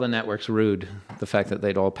certainly, all the networks rued the fact that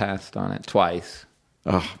they'd all passed on it twice.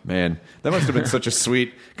 Oh, man. That must have been such a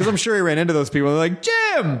sweet... Because I'm sure he ran into those people. They're like,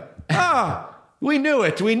 Jim! We knew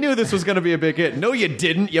it. We knew this was going to be a big hit. No, you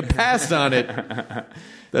didn't. You passed on it.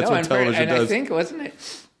 That's what television does. I think, wasn't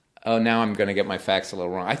it... Oh, now I'm going to get my facts a little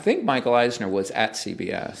wrong. I think Michael Eisner was at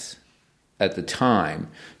CBS at the time.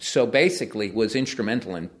 So basically was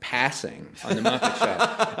instrumental in passing on the Muppet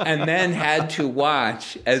Show. And then had to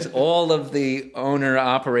watch as all of the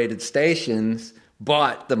owner-operated stations...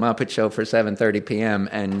 bought the Muppet Show for 7:30 p.m.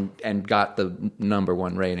 and got the number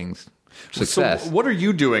one ratings success. So what are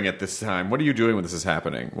you doing at this time? What are you doing when this is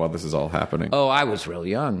happening, while this is all happening? Oh, I was real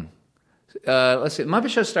young. Let's see. Muppet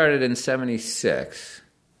Show started in 76,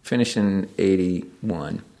 finished in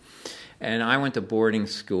 81. And I went to boarding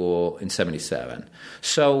school in 77.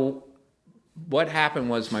 So what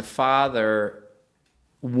happened was my father...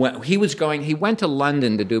 he went to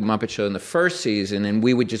London to do Muppet Show in the first season, and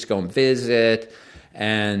we would just go and visit,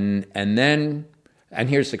 and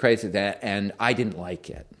here's the crazy thing, and I didn't like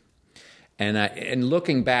it. And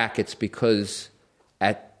looking back, it's because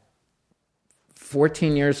at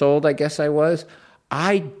 14 years old, I guess I was,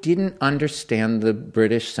 I didn't understand the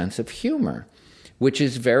British sense of humor, which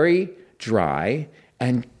is very dry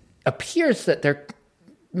and appears that they're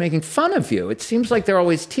making fun of you. It seems like they're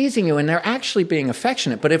always teasing you, and they're actually being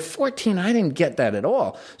affectionate. But at 14, I didn't get that at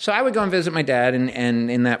all. So I would go and visit my dad, and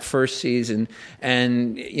in that first season,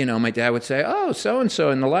 and, you know, my dad would say, oh,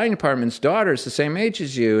 so-and-so in the lighting department's daughter's the same age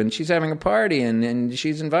as you, and she's having a party, and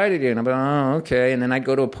she's invited you. And I'm like, oh, okay. And then I'd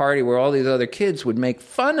go to a party where all these other kids would make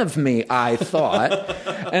fun of me, I thought.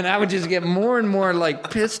 And I would just get more and more, like,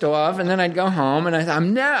 pissed off. And then I'd go home, and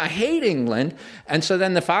I hate England. And so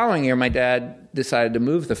then the following year, my dad decided to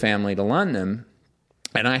move the family to London,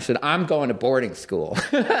 and I said, I'm going to boarding school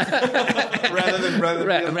rather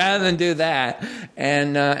than do that.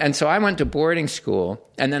 And so I went to boarding school,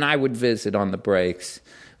 and then I would visit on the breaks,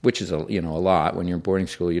 which is a lot. When you're in boarding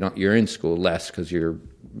school, you're in school less because you're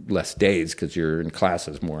less days because you're in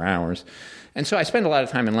classes more hours. And so I spent a lot of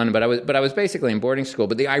time in London, but I was basically in boarding school.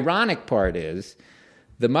 But the ironic part is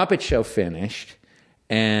the Muppet Show finished,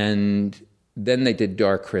 and then they did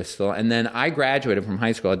Dark Crystal, and then I graduated from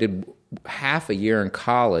high school. I did half a year in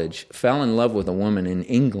college, fell in love with a woman in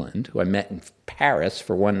England who I met in Paris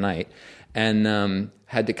for one night, and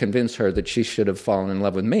had to convince her that she should have fallen in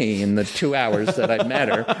love with me in the 2 hours that I met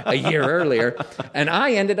her a year earlier. And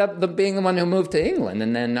I ended up being the one who moved to England,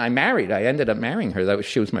 and then I ended up marrying her.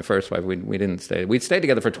 She was my first wife. We didn't stay. We'd stayed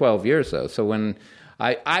together for 12 years, though. So when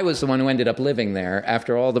I was the one who ended up living there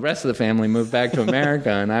after all the rest of the family moved back to America,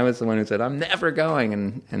 and I was the one who said, I'm never going,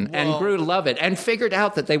 and grew to love it, and figured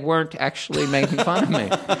out that they weren't actually making fun of me,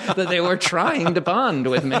 that they were trying to bond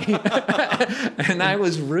with me. And I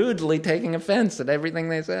was rudely taking offense at everything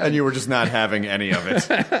they said. And you were just not having any of it.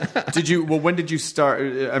 When did you start,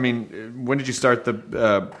 when did you start the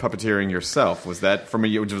puppeteering yourself? Was that from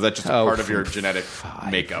was that just a part of your genetic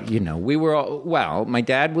makeup? You know, we were my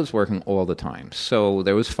dad was working all the time, so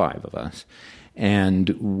there was 5 of us, and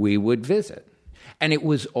we would visit. And it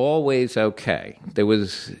was always okay.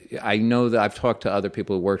 I know that I've talked to other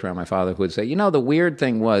people who worked around my father who would say, the weird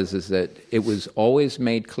thing is that it was always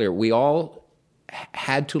made clear. We all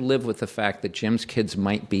had to live with the fact that Jim's kids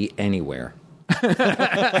might be anywhere.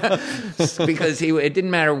 Because it didn't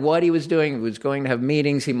matter what he was doing. He was going to have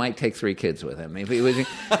meetings. He might take 3 kids with him.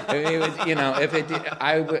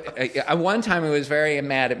 One time he was very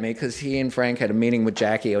mad at me because he and Frank had a meeting with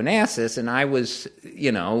Jackie Onassis, and I was,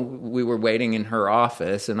 we were waiting in her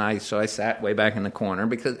office, and so I sat way back in the corner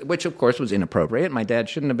which of course was inappropriate. My dad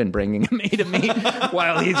shouldn't have been bringing me to meet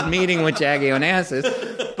while he's meeting with Jackie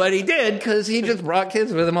Onassis, but he did because he just brought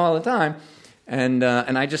kids with him all the time. And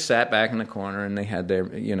I just sat back in the corner, and they had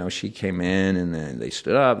their, she came in, and then they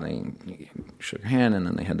stood up, and they shook her hand, and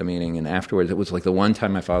then they had the meeting. And afterwards, it was like the one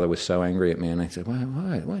time my father was so angry at me, and I said, what?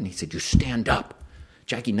 And he said, you stand up.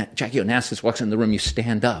 Jackie Onassis walks in the room, you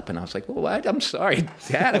stand up. And I was like, well, what? I'm sorry,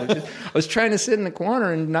 Dad. I was trying to sit in the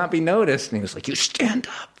corner and not be noticed. And he was like, you stand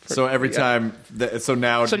up. So every time, so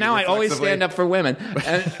now I always stand up for women.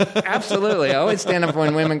 Absolutely, I always stand up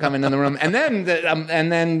when women come into the room. And then,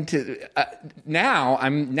 now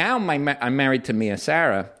I'm married to Mia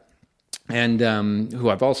Sarah, and who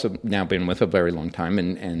I've also now been with a very long time,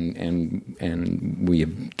 and we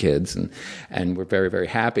have kids, and we're very, very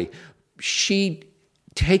happy. She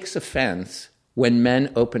takes offense when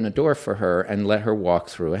men open a door for her and let her walk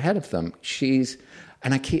through ahead of them. She's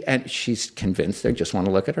convinced they just want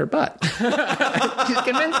to look at her butt. She's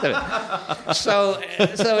convinced of it. So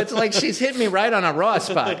it's like she's hit me right on a raw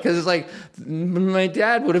spot, because it's like my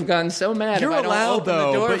dad would have gotten so mad. You're if I don't allowed, open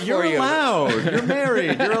though. The door but you're for allowed. You're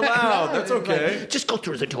married. You're allowed. That's okay. Like, just go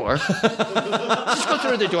through the door. Just go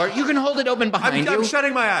through the door. You can hold it open behind you. I'm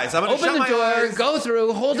shutting my eyes. I'm going to open the door. Go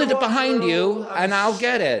through. Hold it behind you, and I'll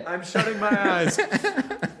get it. I'm shutting my eyes.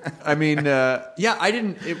 I mean, I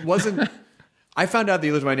didn't. It wasn't. I found out that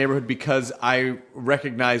you lived in my neighborhood because I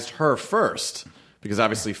recognized her first. Because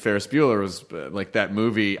obviously Ferris Bueller was like that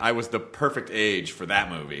movie. I was the perfect age for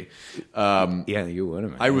that movie. Yeah, you would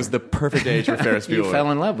have. I was the perfect age for Ferris Bueller. You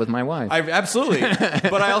fell in love with my wife. Absolutely.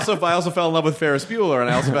 But I also fell in love with Ferris Bueller, and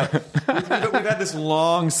I also we've had this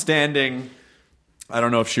long-standing. I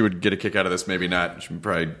don't know if she would get a kick out of this. Maybe not. She's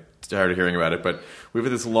probably tired of hearing about it. But we've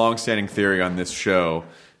had this long-standing theory on this show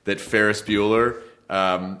that Ferris Bueller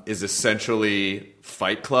is essentially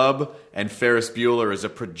Fight Club, and Ferris Bueller is a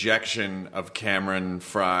projection of Cameron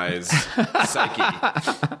Fry's psyche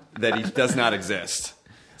that he does not exist.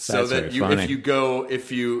 So that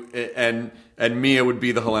and Mia would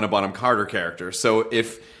be the Helena Bonham Carter character. So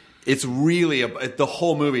if it's really the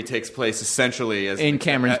whole movie takes place essentially as in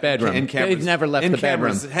Cameron's bedroom. They've never left the bedroom.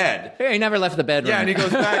 Cameron's head. He never left the bedroom. Yeah, and he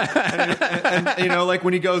goes back, and like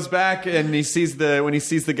when he goes back and he sees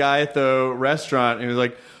the guy at the restaurant, and he was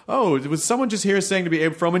like, "Oh, was someone just here saying to be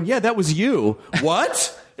Abe Froman? Yeah, that was you.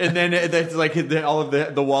 What?" and then it's like all of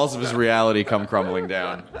the walls of his reality come crumbling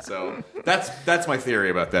down. So that's my theory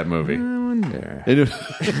about that movie.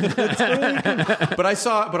 But I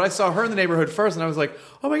saw her in the neighborhood first, and I was like,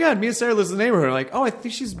 oh my god, Mia Sara lives in the neighborhood. I'm like, oh, I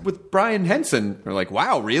think she's with Brian Henson. We're like,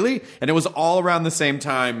 wow, really? And it was all around the same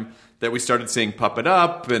time that we started seeing Puppet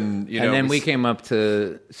Up, and and then we came up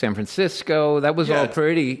to San Francisco. That was all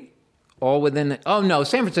pretty. All within. Oh no,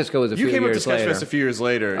 San Francisco was a few years later. You came up to Sketchfest a few years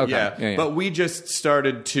later, okay. Yeah. But we just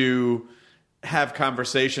started to have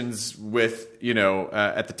conversations with,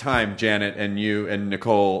 at the time, Janet and you and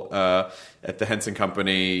Nicole at the Henson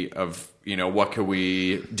Company of, what could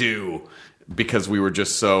we do? Because we were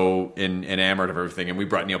just so enamored of everything, and we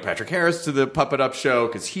brought Neil Patrick Harris to the Puppet Up show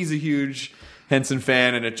because he's a huge Henson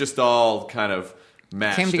fan, and it just all kind of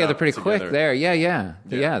mashed came together up pretty quick there. Yeah.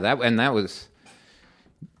 That was.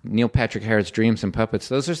 Neil Patrick Harris' Dreams and Puppets.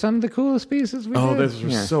 Those are some of the coolest pieces we did. Oh, those were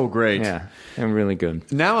so great. Yeah, and really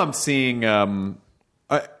good. Now I'm seeing...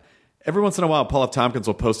 every once in a while, Paul F. Tompkins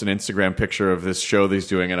will post an Instagram picture of this show that he's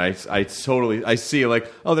doing, and I see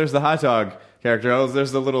like, oh, there's the hot dog character. Oh,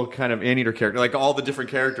 there's the little kind of anteater character. Like, all the different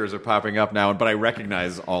characters are popping up now, but I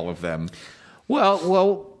recognize all of them.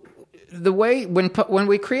 Well, the way when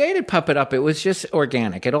we created Puppet Up, it was just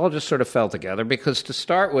organic. It all just sort of fell together because to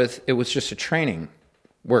start with, it was just a training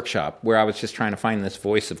workshop where I was just trying to find this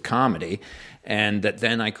voice of comedy, and that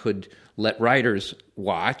then I could let writers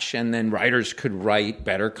watch, and then writers could write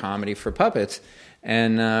better comedy for puppets,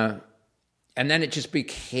 and then it just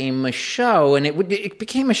became a show, and it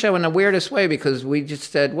became a show in the weirdest way because we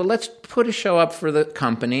just said, well, let's put a show up for the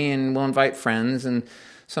company, and we'll invite friends, and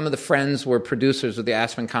some of the friends were producers of the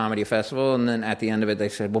Aspen Comedy Festival, and then at the end of it, they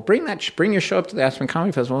said, well, bring your show up to the Aspen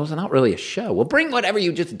Comedy Festival. It's not really a show. Well, bring whatever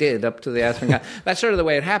you just did up to the Aspen Comedy. That's sort of the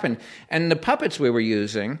way it happened. And the puppets we were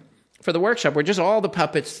using for the workshop were just all the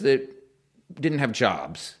puppets that didn't have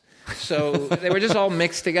jobs. So they were just all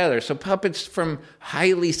mixed together. So puppets from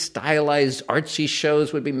highly stylized, artsy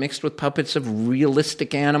shows would be mixed with puppets of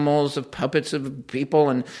realistic animals, of puppets of people,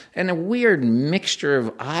 and a weird mixture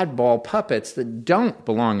of oddball puppets that don't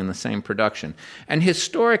belong in the same production. And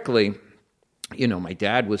historically, my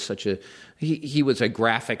dad was he was a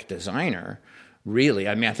graphic designer. Really,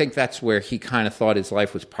 I mean, I think that's where he kind of thought his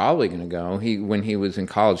life was probably going to go. When he was in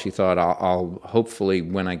college, he thought, I'll hopefully,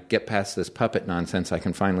 when I get past this puppet nonsense, I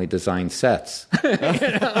can finally design sets.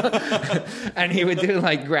 And he would do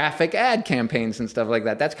like graphic ad campaigns and stuff like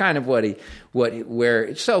that. That's kind of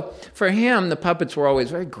so for him, the puppets were always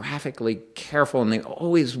very graphically careful, and they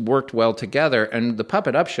always worked well together. And the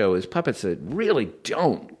Puppet Up show is puppets that really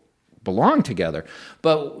don't belong together,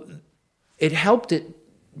 but it helped it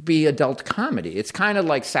be adult comedy. It's kind of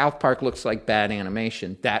like South Park looks like bad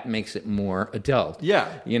animation. That makes it more adult. Yeah.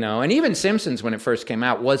 And even Simpsons, when it first came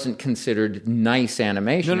out, wasn't considered nice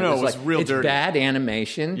animation. No, it was like, real dirty. It's bad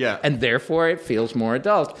animation, yeah. And therefore it feels more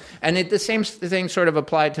adult. And the same thing sort of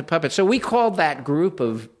applied to puppets. So we called that group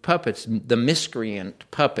of puppets the miscreant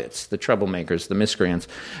puppets, the troublemakers, the miscreants.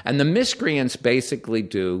 And the miscreants basically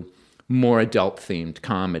do more adult-themed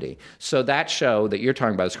comedy. So that show that you're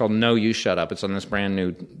talking about is called No, You Shut Up. It's on this brand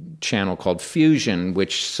new channel called Fusion,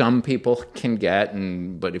 which some people can get,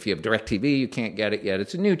 but if you have DirecTV, you can't get it yet.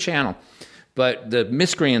 It's a new channel. But the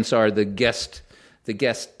miscreants are the guest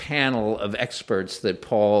panel of experts that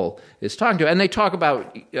Paul is talking to. And they talk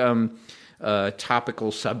about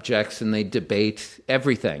topical subjects, and they debate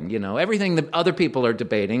everything. Everything that other people are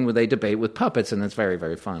debating, they debate with puppets, and it's very,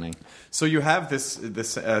 very funny. So you have this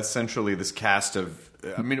essentially this cast of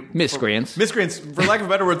miscreants. Miscreants, for lack of a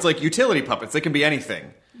better word, it's like utility puppets. They can be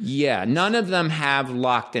anything. Yeah, none of them have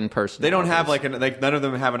locked-in personalities. They don't have none of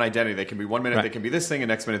them have an identity. They can be one minute They can be this thing, and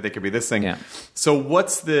next minute they can be this thing. Yeah. So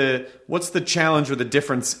what's the challenge or the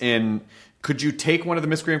difference in? Could you take one of the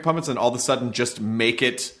miscreant puppets and all of a sudden just make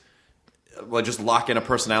it? Well, just lock in a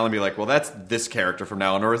personality and be like, well, that's this character from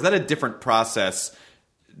now on? Or is that a different process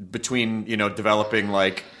between, developing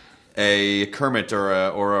like a Kermit or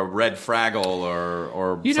a Red Fraggle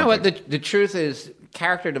or You know what? The truth is,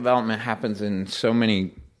 character development happens in so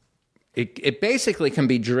many... It basically can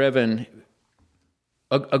be driven...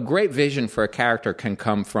 A great vision for a character can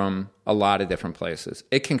come from a lot of different places.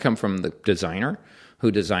 It can come from the designer who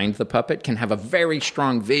designed the puppet, can have a very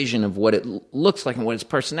strong vision of what it looks like and what its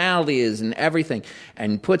personality is and everything,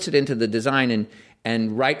 and puts it into the design.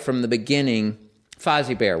 And right from the beginning,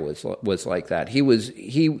 Fozzie Bear was like that. He was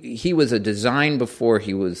a design before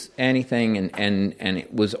he was anything, and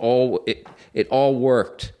it was all it all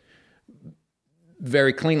worked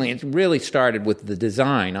very cleanly. It really started with the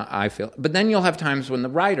design, I feel. But then you'll have times when the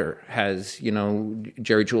writer has,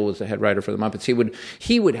 Jerry Jewell was the head writer for the Muppets.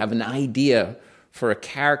 He would have an idea for a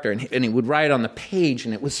character, and he would write it on the page,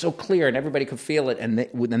 and it was so clear, and everybody could feel it, and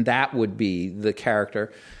then that would be the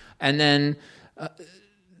character. And then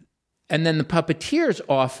the puppeteers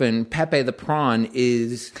often, Pepe the Prawn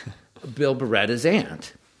is Bill Beretta's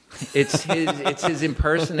aunt. It's his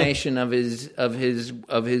impersonation of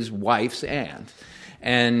his wife's aunt.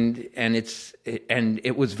 And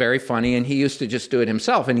it was very funny, and he used to just do it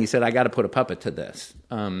himself, and he said, I got to put a puppet to this.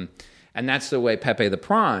 And that's the way Pepe the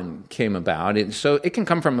Prawn came about. So it can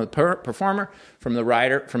come from the performer, from the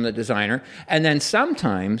writer, from the designer, and then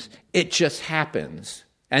sometimes it just happens.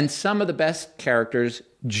 And some of the best characters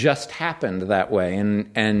just happened that way.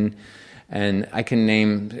 And I can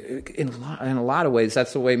name, in a lot of ways,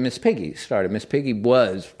 that's the way Miss Piggy started. Miss Piggy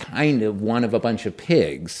was kind of one of a bunch of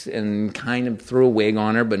pigs and kind of threw a wig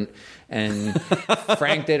on her, and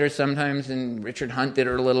Frank did her sometimes, and Richard Hunt did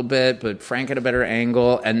her a little bit, but Frank had a better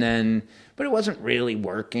angle, but it wasn't really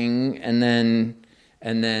working. And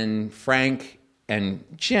then Frank and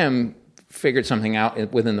Jim figured something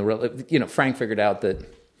out within the, Frank figured out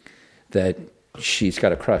that she's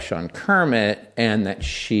got a crush on Kermit and that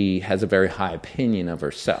she has a very high opinion of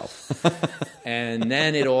herself. And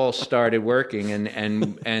then it all started working.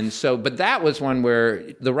 And so, but that was one where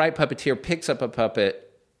the right puppeteer picks up a puppet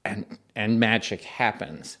and magic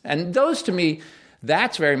happens. And those, to me,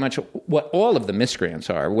 that's very much what all of the miscreants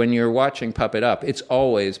are. When you're watching Puppet Up, it's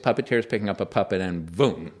always puppeteers picking up a puppet and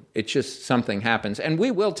boom. It's just something happens. And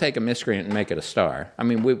we will take a miscreant and make it a star. I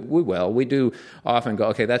mean, we will. We do often go,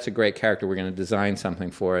 okay, that's a great character. We're going to design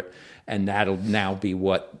something for it. And that'll now be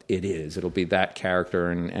what it is. It'll be that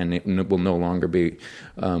character, and it will no longer be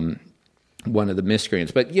one of the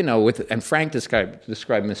miscreants. But, and Frank described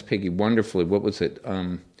Miss Piggy wonderfully. What was it?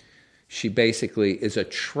 She basically is a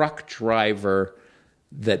truck driver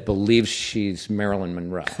that believes she's Marilyn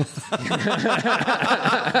Monroe.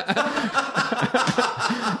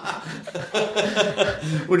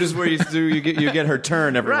 Which is where you get her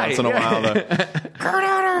turn every once in a while.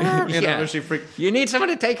 You need someone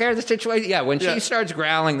to take care of the situation. Yeah, when she starts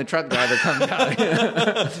growling, the truck driver comes out.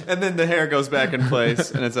 And then the hair goes back in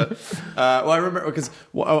place. And it's I remember because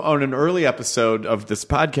on an early episode of this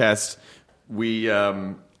podcast, we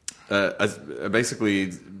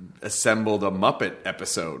basically assembled a Muppet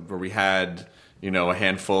episode where we had a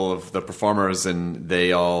handful of the performers, and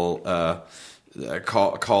they all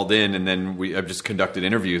called in, and then we just conducted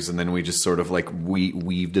interviews, and then we just sort of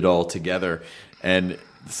weaved it all together. And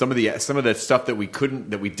some of the stuff that we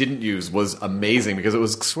didn't use was amazing, because it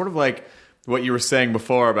was sort of like what you were saying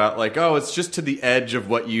before about it's just to the edge of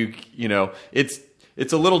what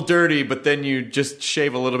it's a little dirty, but then you just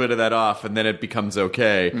shave a little bit of that off, and then it becomes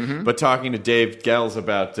okay. Mm-hmm. But talking to Dave Gels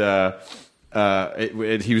about,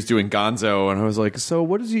 he was doing Gonzo, and I was like, "So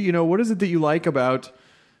what is it that you like about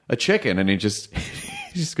a chicken?" And he just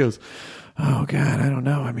goes, "Oh God, I don't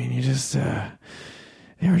know. I mean, you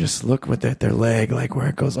ever just look with their leg, where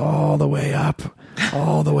it goes all the way up,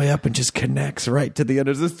 and just connects right to the end.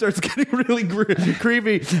 It starts getting really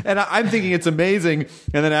creepy, and I'm thinking it's amazing.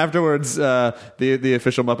 And then afterwards, the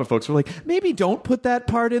official Muppet folks were like, maybe don't put that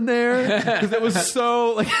part in there, because it was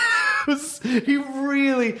so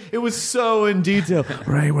it was so in detail,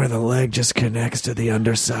 right where the leg just connects to the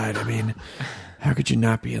underside. I mean, how could you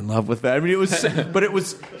not be in love with that? I mean,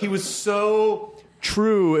 he was so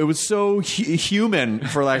true. It was so human,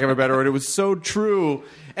 for lack of a better word. It was so true,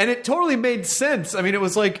 and it totally made sense. I mean, it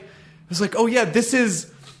was like, oh yeah, this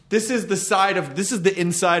is the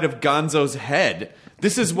inside of Gonzo's head.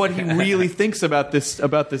 This is what he really thinks about this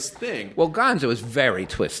thing. Well, Gonzo is very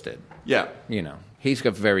twisted. Yeah, he's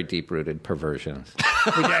got very deep-rooted perversions.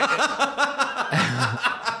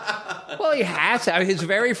 Well, he has to. His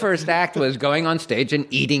very first act was going on stage and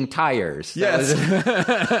eating tires. Yes.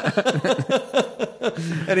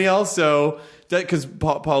 And he also, because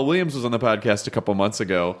Paul Williams was on the podcast a couple months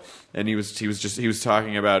ago, and he was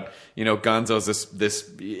talking about Gonzo's this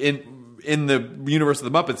in the universe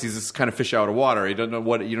of the Muppets, he's this kind of fish out of water. You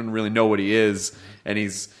don't really know what he is, and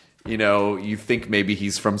he's you think maybe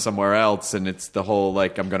he's from somewhere else, and it's the whole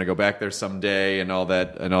I'm going to go back there someday and all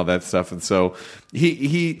that stuff. And so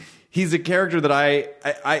he's a character that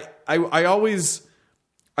I always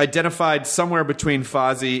identified somewhere between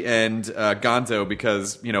Fozzie and Gonzo,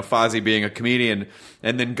 because Fozzie being a comedian,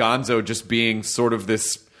 and then Gonzo just being sort of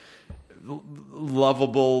this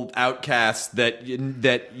lovable outcast that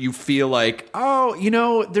you feel like,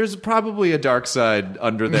 there's probably a dark side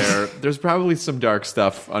under there. There's probably some dark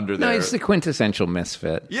stuff under there. No, he's the quintessential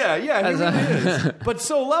misfit. Yeah, he really is. But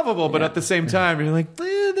so lovable, but at the same time, you're like,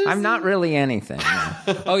 I'm not really anything.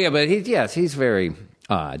 No. Oh, yeah, but he's very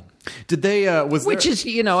odd. Did they? Which is,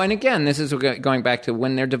 and again, this is going back to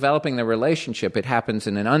when they're developing their relationship, it happens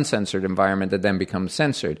in an uncensored environment that then becomes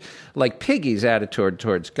censored. Like Piggy's attitude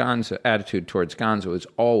towards Gonzo is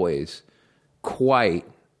always quite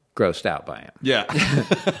grossed out by him. Yeah.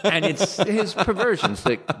 And it's his perversions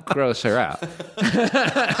that gross her out.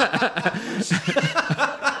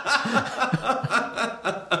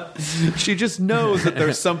 She just knows that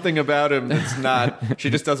there's something about him that's not. She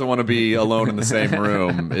just doesn't want to be alone in the same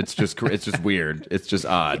room. It's just weird. It's just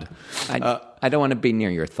odd. I don't want to be near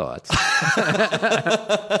your thoughts.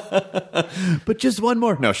 But just one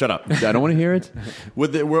more. No, shut up. I don't want to hear it.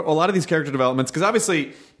 Were a lot of these character developments, because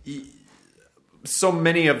obviously so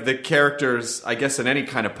many of the characters, I guess in any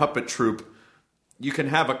kind of puppet troupe, you can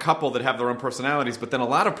have a couple that have their own personalities, but then a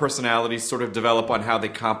lot of personalities sort of develop on how they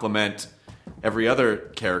complement every other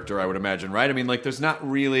character, I would imagine, right? I mean, like, there's not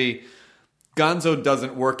really... Gonzo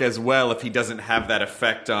doesn't work as well if he doesn't have that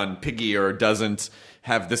effect on Piggy, or doesn't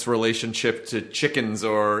have this relationship to chickens,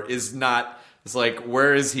 or is not... It's like,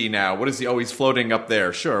 where is he now? What is he? Oh, he's floating up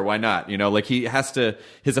there. Sure, why not? Like, he has to...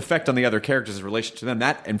 His effect on the other characters, his relation to them,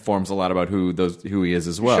 that informs a lot about who he is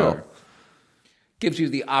as well. Sure. Gives you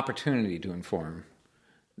the opportunity to inform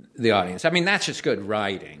the audience. I mean, that's just good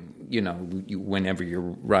writing. Whenever you're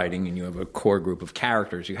writing and you have a core group of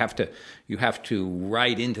characters, you have to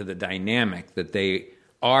write into the dynamic that they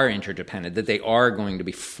are interdependent, that they are going to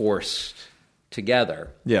be forced together.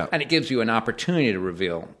 Yeah. And it gives you an opportunity to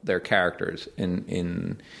reveal their characters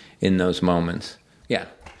in those moments. Yeah.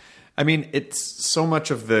 I mean, it's so much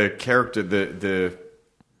of the character, the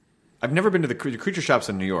I've never been to the creature shops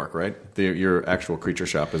in New York, right? Your actual creature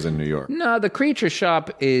shop is in New York. No, the creature shop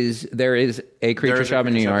there is a creature shop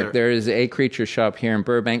in New York. There is a creature shop here in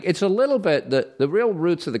Burbank. It's a little bit, the real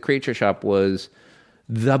roots of the creature shop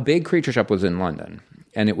the big creature shop was in London.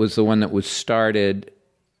 And it was the one that was started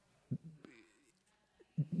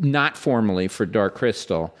not formally for Dark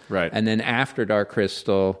Crystal. Right. And then after Dark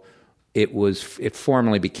Crystal, it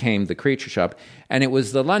formally became the creature shop. And it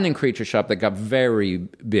was the London creature shop that got very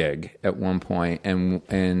big at one point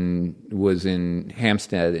and was in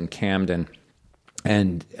Hampstead and Camden,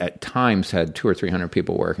 and at times had 200 or 300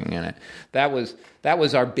 people working in it. That was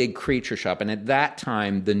our big creature shop. And at that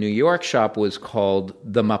time, the New York shop was called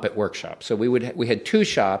the Muppet Workshop. So we had two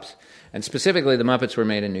shops, and specifically the Muppets were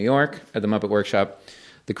made in New York at the Muppet Workshop.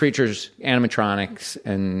 The creatures, animatronics,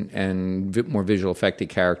 and more visual effecty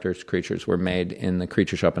creatures were made in the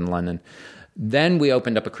creature shop in London. Then we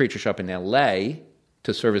opened up a creature shop in L.A.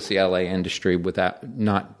 to service the L.A. industry without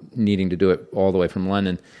not needing to do it all the way from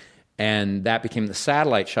London. And that became the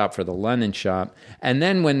satellite shop for the London shop. And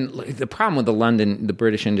then the problem with the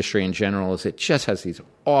British industry in general is it just has these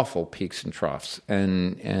awful peaks and troughs.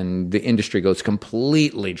 And the industry goes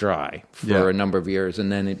completely dry for a number of years.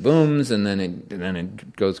 And then it booms, and then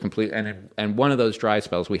it goes completely. And one of those dry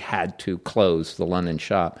spells, we had to close the London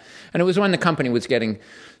shop. And it was when the company was getting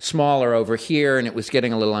smaller over here, and it was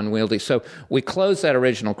getting a little unwieldy. So we closed that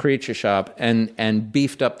original creature shop and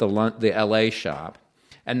beefed up the L.A. shop.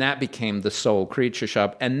 And that became the sole creature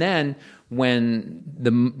shop. And then when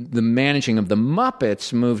the managing of the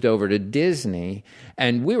Muppets moved over to Disney,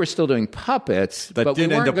 and we were still doing puppets, but we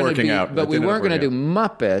weren't going to do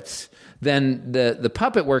Muppets, then the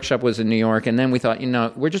Puppet Workshop was in New York, and then we thought,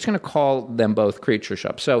 we're just going to call them both creature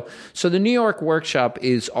shops. So the New York Workshop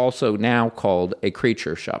is also now called a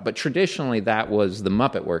creature shop. But traditionally, that was the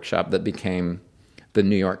Muppet Workshop that became the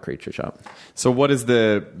New York creature shop. So what is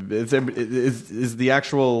is the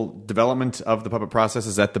actual development of the puppet process,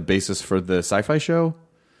 is that the basis for the SyFy show?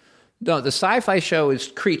 No, the SyFy show is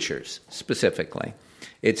creatures specifically.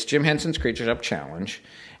 It's Jim Henson's Creature Shop Challenge.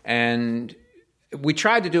 And we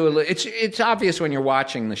tried to do it's obvious when you're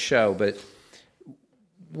watching the show, but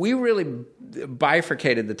we really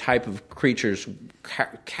bifurcated the type of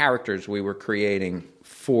characters we were creating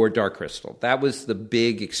for Dark Crystal. That was the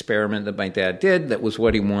big experiment that my dad did. That was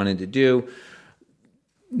what he wanted to do.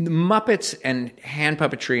 The Muppets and hand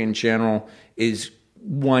puppetry in general is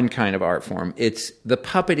one kind of art form. The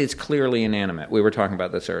puppet is clearly inanimate. We were talking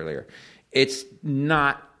about this earlier. It's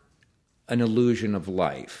not an illusion of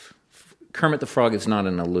life. Kermit the Frog is not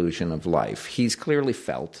an illusion of life. He's clearly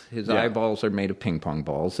felt. His eyeballs are made of ping pong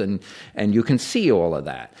balls, and you can see all of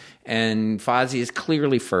that. And Fozzie is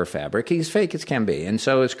clearly fur fabric. He's fake as can be, and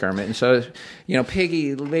so is Kermit, and so is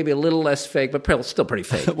Piggy, maybe a little less fake, but still pretty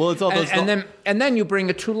fake. Well, it's all those. And then you bring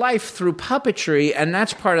it to life through puppetry, and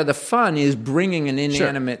that's part of the fun, is bringing an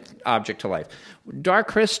inanimate object to life. Dark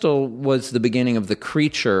Crystal was the beginning of the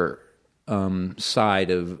creature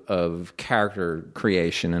side of character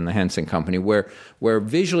creation in the Henson Company, where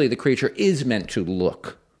visually the creature is meant to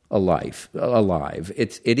look alive.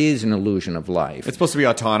 It is an illusion of life. It's supposed to be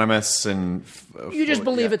autonomous and... You just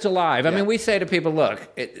believe it's alive. I mean, we say to people,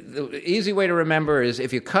 look, the easy way to remember is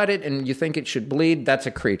if you cut it and you think it should bleed, that's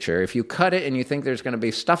a creature. If you cut it and you think there's going to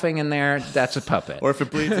be stuffing in there, that's a puppet. Or if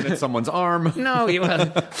it bleeds and it's someone's arm. No,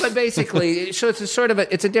 but basically, so it's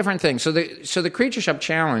it's a different thing. So the Creature Shop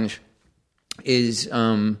Challenge is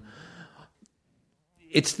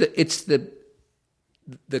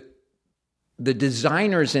the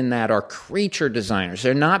designers in that are creature designers.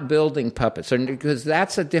 They're not building puppets, because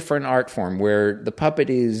that's a different art form where the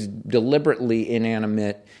puppet is deliberately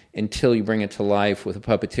inanimate until you bring it to life with a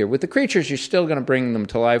puppeteer. With the creatures, you're still going to bring them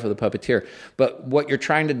to life with a puppeteer, but what you're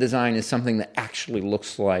trying to design is something that actually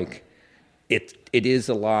looks like it is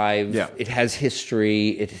alive. Yeah. It has history.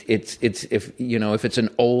 It's if it's an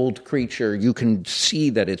old creature, you can see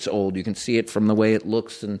that it's old. You can see it from the way it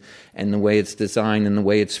looks and the way it's designed and the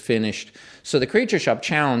way it's finished. So the Creature Shop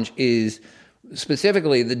Challenge is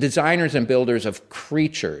specifically the designers and builders of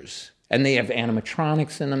creatures. And they have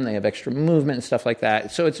animatronics in them. They have extra movement and stuff like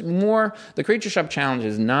that. So it's more, the Creature Shop Challenge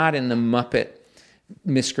is not in the Muppet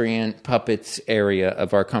miscreant puppets area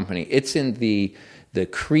of our company. It's in the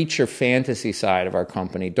creature fantasy side of our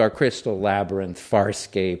company. Dark Crystal, Labyrinth,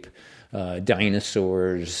 Farscape,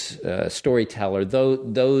 dinosaurs, storyteller,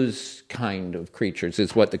 those kind of creatures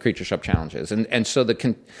is what the Creature Shop Challenge is. And so the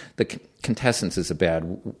contestants is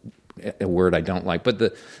a word I don't like, but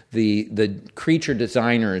the creature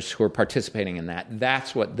designers who are participating in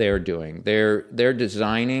that's what they're doing. They're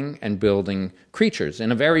designing and building creatures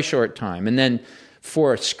in a very short time. And then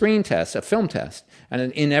for a screen test, a film test,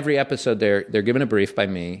 and in every episode they're given a brief by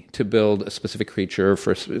me to build a specific creature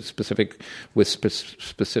with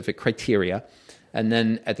specific criteria. And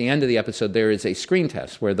then at the end of the episode there is a screen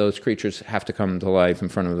test where those creatures have to come to life in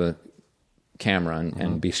front of a camera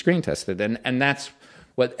and be screen tested. And that's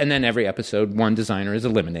and then every episode, one designer is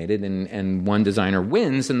eliminated, and one designer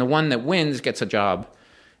wins, and the one that wins gets a job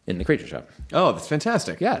in the Creature Shop. Oh, that's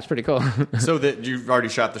fantastic. Yeah, it's pretty cool. So that you've already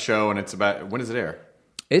shot the show, and it's about... When does it air?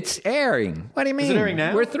 It's airing. What do you mean? Is it airing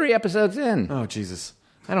now? We're 3 episodes in. Oh, Jesus.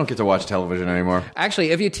 I don't get to watch television anymore. Actually,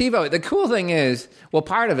 if you TiVo, the cool thing is, well,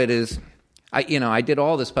 part of it is... I did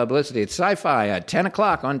all this publicity. It's SyFy at 10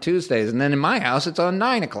 o'clock on Tuesdays, and then in my house, it's on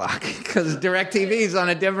 9 o'clock, because DirecTV is on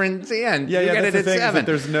a different end. Yeah, you get that's it the at thing, 7.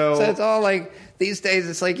 there's no... So it's all like, these days,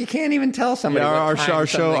 it's like, you can't even tell somebody our show's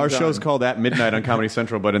show's called At Midnight on Comedy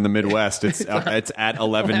Central, but in the Midwest, it's at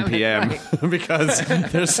 11 p.m. because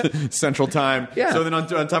there's Central Time. Yeah. So then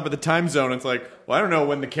on top of the time zone, it's like, well, I don't know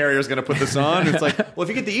when the carrier's going to put this on. It's like, well, if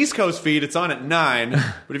you get the East Coast feed, it's on at 9.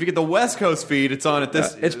 But if you get the West Coast feed, it's on at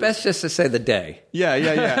this. It's best just to say the day. Yeah, It's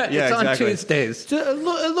exactly. on Tuesdays. So,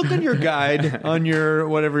 look on your guide on your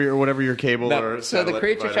whatever your cable or so the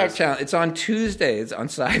Creature Shop providers. Challenge, it's on Tuesdays on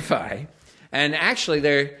SyFy. And actually,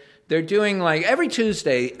 they're doing like every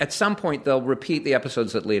Tuesday. At some point, they'll repeat the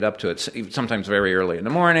episodes that lead up to it. Sometimes very early in the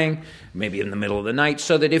morning, maybe in the middle of the night.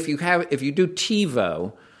 So that if you do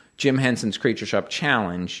TiVo, Jim Henson's Creature Shop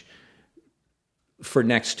Challenge for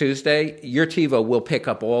next Tuesday, your TiVo will pick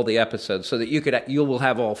up all the episodes so that you will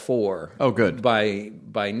have all 4. Oh, good. By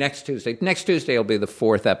next Tuesday. Next Tuesday will be the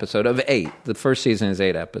 4th episode of 8. The first season is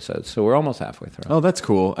 8 episodes, so we're almost halfway through. Oh, that's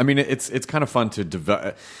cool. I mean, it's kind of fun to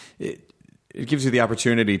develop. It gives you the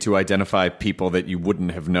opportunity to identify people that you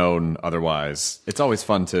wouldn't have known otherwise. It's always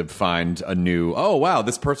fun to find a new, oh, wow,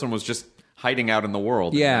 this person was just hiding out in the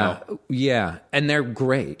world. Yeah, yeah. And they're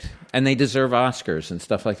great. And they deserve Oscars and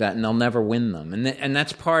stuff like that, and they'll never win them. And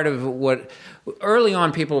that's part of what... Early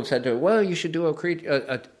on, people have said to me, well, you should do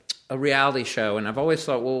a reality show. And I've always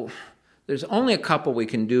thought, well... There's only a couple we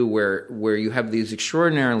can do where you have these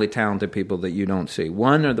extraordinarily talented people that you don't see.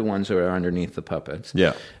 One are the ones who are underneath the puppets.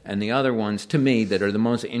 Yeah. And the other ones, to me, that are the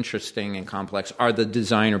most interesting and complex are the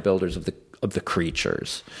designer builders of the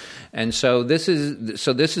creatures. And so this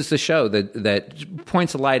is the show that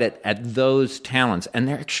points a light at those talents, and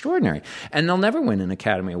they're extraordinary. And they'll never win an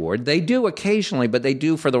Academy Award. They do occasionally, but they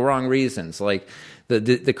do for the wrong reasons. Like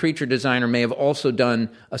the creature designer may have also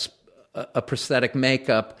done a prosthetic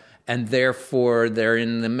makeup, and therefore they're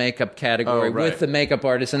in the makeup category with the makeup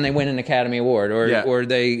artist, and they win an Academy Award, or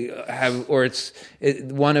they have, or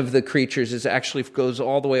one of the creatures actually goes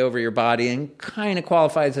all the way over your body and kind of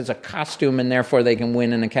qualifies as a costume, and therefore they can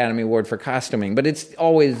win an Academy Award for costuming. But it's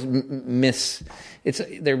always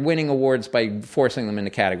they're winning awards by forcing them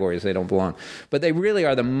into categories they don't belong. But they really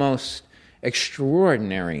are the most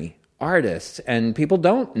extraordinary artists, and people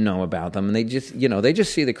don't know about them, and they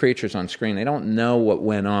just see the creatures on screen. They don't know what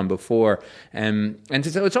went on before, and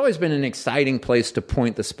so it's always been an exciting place to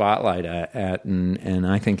point the spotlight at and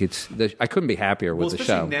I think I couldn't be happier with the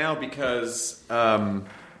show. Especially now because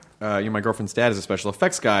my girlfriend's dad is a special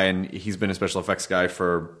effects guy, and he's been a special effects guy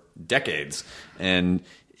for decades, and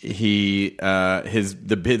his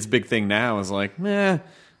big thing now is like,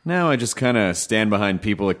 now I just kind of stand behind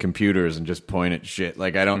people at computers and just point at shit.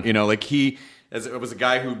 Like, I don't, as it was a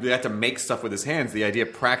guy who had to make stuff with his hands, the idea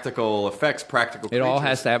of practical effects, practical creatures. It all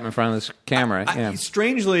has to happen in front of this camera.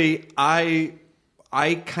 Strangely, I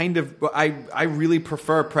really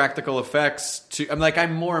prefer practical effects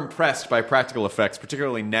I'm more impressed by practical effects,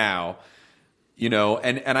 particularly now,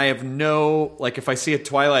 and I have if I see a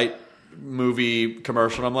Twilight movie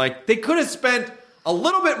commercial, I'm like, they could have spent a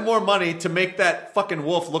little bit more money to make that fucking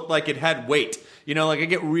wolf look like it had weight. I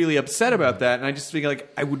get really upset about that, and I just think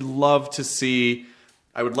I would love to see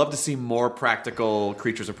more practical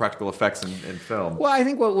creatures and practical effects in film. Well, I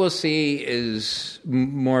think what we'll see is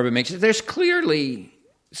more of a mix. There's clearly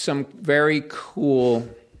some very cool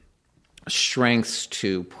strengths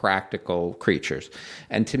to practical creatures,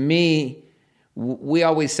 and to me, we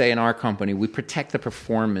always say in our company, we protect the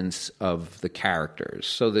performance of the characters,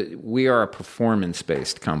 so that we are a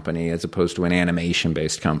performance-based company as opposed to an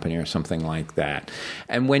animation-based company or something like that.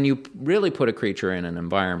 And when you really put a creature in an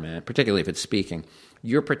environment, particularly if it's speaking,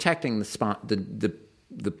 you're protecting the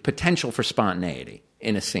potential for spontaneity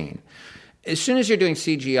in a scene. As soon as you're doing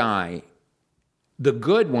CGI, the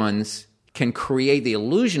good ones can create the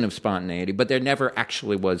illusion of spontaneity, but there never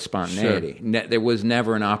actually was spontaneity. Sure. There was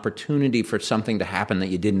never an opportunity for something to happen that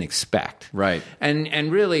you didn't expect. Right. And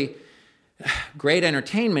really, great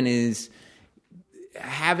entertainment is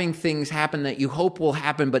having things happen that you hope will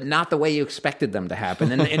happen, but not the way you expected them to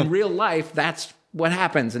happen. And in real life, that's what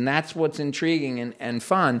happens, and that's what's intriguing and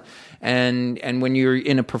fun. And when you're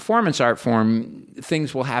in a performance art form,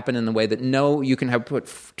 things will happen in the way that you can have put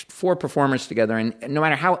four performers together, and no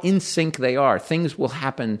matter how in sync they are, things will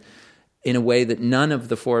happen in a way that none of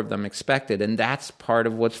the four of them expected, and that's part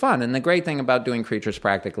of what's fun. And the great thing about doing creatures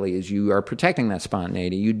practically is you are protecting that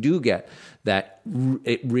spontaneity. You do get that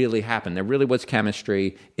it really happened. There really was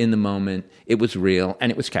chemistry in the moment. It was real,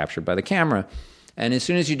 and it was captured by the camera. And as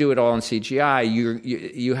soon as you do it all in CGI,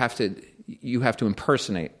 you have to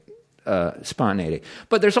impersonate spontaneity.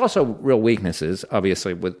 But there's also real weaknesses,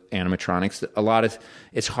 obviously, with animatronics.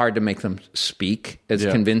 It's hard to make them speak as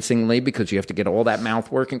convincingly because you have to get all that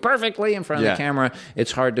mouth working perfectly in front of the camera.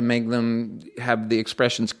 It's hard to make them have the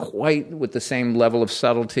expressions quite with the same level of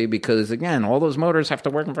subtlety because, again, all those motors have to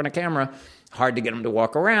work in front of camera. Hard to get them to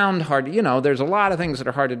walk around. There's a lot of things that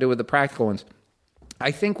are hard to do with the practical ones. I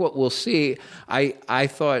think what we'll see, I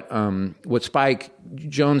thought what Spike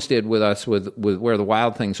Jonze did with us with Where the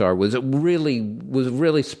Wild Things Are was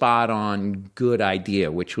really spot on good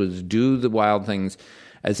idea, which was do the wild things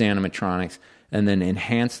as animatronics and then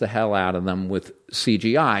enhance the hell out of them with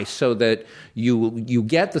CGI so that you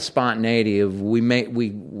get the spontaneity of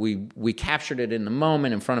we captured it in the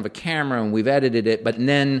moment in front of a camera and we've edited it, but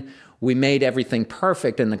then we made everything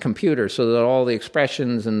perfect in the computer so that all the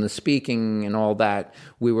expressions and the speaking and all that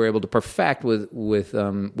we were able to perfect with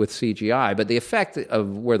CGI. But the effect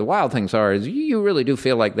of Where the Wild Things Are is you really do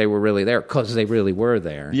feel like they were really there because they really were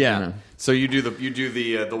there. Yeah. So you do the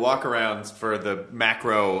walkarounds for the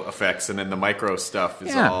macro effects, and then the micro stuff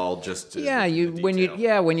is all just when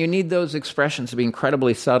you need those expressions to be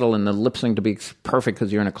incredibly subtle and the lip sync to be perfect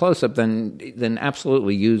because you're in a close up, then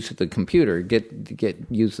absolutely use the computer.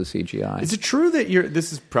 Use the CGI. Is it true that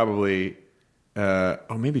this is probably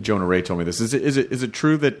maybe Jonah Ray told me this. Is it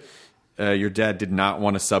true that your dad did not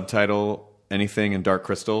want to subtitle anything in Dark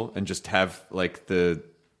Crystal and just have like the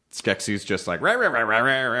Skeksis just like rah, rah, rah, rah,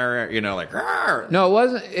 rah, rah, like rah. No, it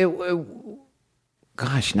wasn't.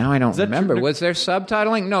 Gosh, now I don't remember. Was there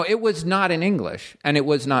subtitling? No, it was not in English, and it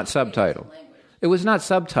was not subtitled. It was not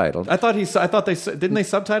subtitled. I thought they didn't they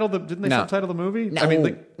subtitle the movie? No, I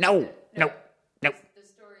mean, no. The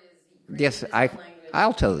story is Yes,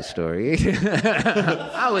 I'll tell the story.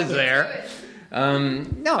 I was there.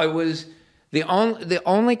 No, it was the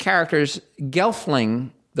only characters.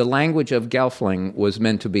 Gelfling, the language of Gelfling was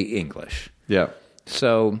meant to be English. Yeah.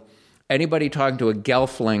 So anybody talking to a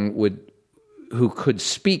Gelfling who could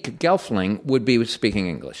speak Gelfling would be speaking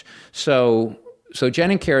English. So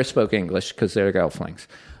Jen and Kira spoke English because they're Gelflings.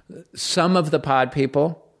 Some of the pod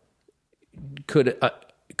people could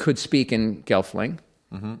speak in Gelfling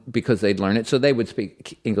because they'd learn it, so they would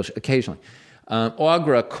speak English occasionally.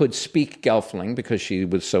 Aughra could speak Gelfling because she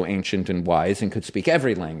was so ancient and wise and could speak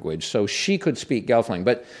every language. So she could speak Gelfling,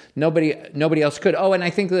 but nobody else could. Oh, and I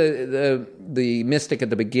think the mystic at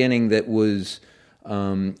the beginning that was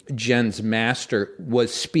Jen's master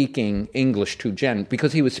was speaking English to Jen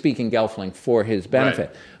because he was speaking Gelfling for his benefit.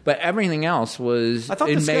 Right. But everything else was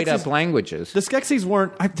in made-up languages. The Skeksis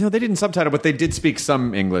weren't... No, they didn't subtitle, but they did speak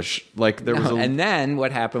some English. Like there was And then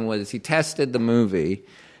what happened was he tested the movie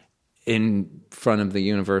in front of the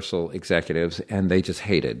Universal executives, and they just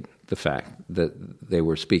hated the fact that they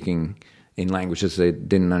were speaking in languages they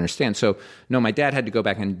didn't understand. So, no, my dad had to go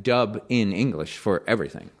back and dub in English for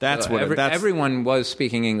everything. Everyone was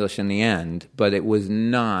speaking English in the end, but it was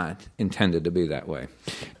not intended to be that way.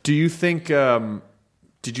 Do you think...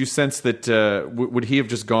 did you sense that would he have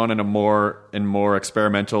just gone in a more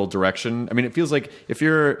experimental direction? I mean, it feels like if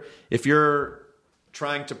you're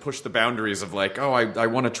trying to push the boundaries of like, oh, I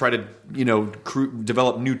want to try to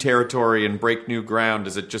develop new territory and break new ground,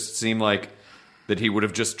 does it just seem like that he would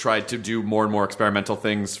have just tried to do more and more experimental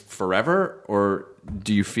things forever? Or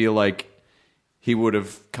do you feel like he would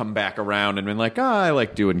have come back around and been like, oh, I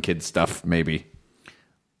like doing kid stuff, maybe?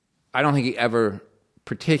 I don't think he ever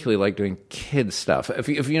particularly liked doing kid stuff, if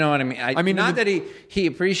you know what I mean. I mean, not that he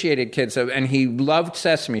appreciated kid stuff, and he loved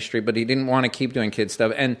Sesame Street, but he didn't want to keep doing kid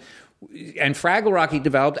stuff. And Fraggle Rock he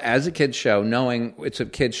developed as a kid's show, knowing it's a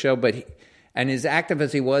kid's show, and as active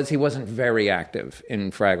as he wasn't very active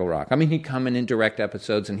in Fraggle Rock. I mean, he'd come in direct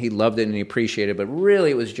episodes, and he loved it and he appreciated it, but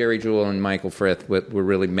really it was Jerry Jewell and Michael Frith were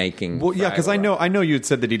really making Well, yeah, because I know you had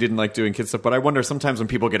said that he didn't like doing kid stuff, but I wonder sometimes when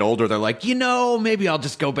people get older, they're like, maybe I'll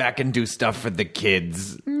just go back and do stuff for the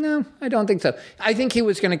kids. No, I don't think so. I think he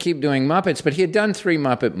was going to keep doing Muppets, but he had done 3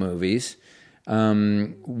 Muppet movies.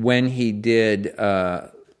 When he did...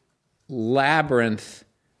 Labyrinth,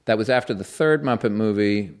 that was after the 3rd Muppet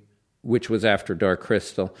movie, which was after Dark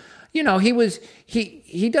Crystal. He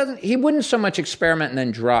wouldn't so much experiment and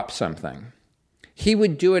then drop something. He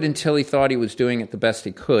would do it until he thought he was doing it the best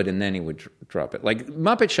he could, and then he would drop it. Like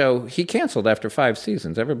Muppet Show, he canceled after 5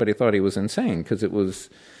 seasons. Everybody thought he was insane because it was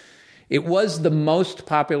the most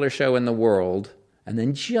popular show in the world, and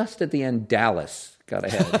then just at the end, Dallas got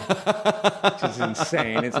ahead, which is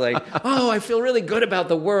insane. It's like, I feel really good about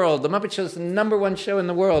the world. The Muppet Show's the #1 show in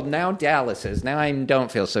the world. Now Dallas is. Now I don't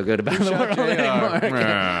feel so good about the world anymore.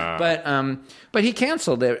 But he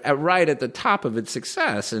canceled it right at the top of its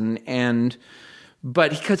success,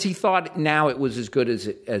 but because he thought now it was as good as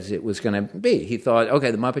it was going to be. He thought,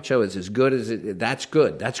 okay, the Muppet Show is as good as it. That's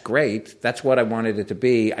good. That's great. That's what I wanted it to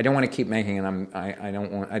be. I don't want to keep making it. I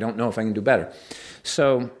don't know if I can do better.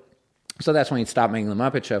 So that's when he stopped making the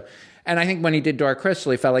Muppet Show. And I think when he did Dark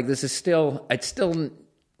Crystal, he felt like this is still, I still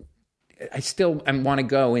want to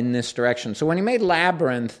go in this direction. So when he made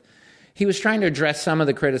Labyrinth, he was trying to address some of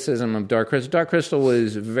the criticism of Dark Crystal. Dark Crystal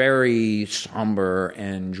was very somber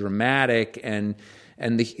and dramatic, and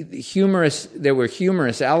the humorous. There were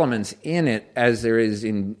humorous elements in it, as there is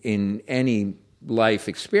in any life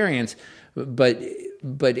experience, but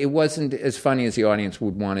it wasn't as funny as the audience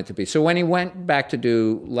would want it to be. So when he went back to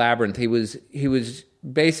do Labyrinth, he was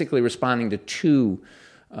basically responding to 2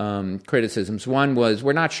 criticisms. One was,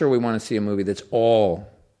 we're not sure we want to see a movie that's all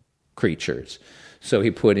creatures. So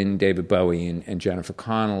he put in David Bowie and Jennifer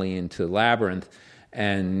Connelly into Labyrinth,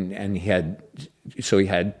 and he had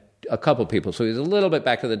a couple people. So he was a little bit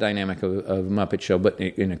back to the dynamic of Muppet Show, but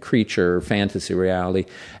in a creature fantasy reality.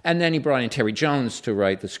 And then he brought in Terry Jones to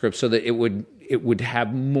write the script so that it would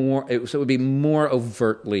have more. So it would be more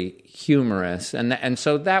overtly humorous, and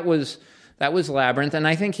so that was Labyrinth. And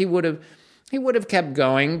I think he would have kept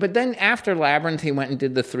going. But then after Labyrinth, he went and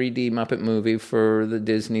did the 3D Muppet movie for the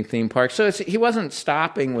Disney theme park. So he wasn't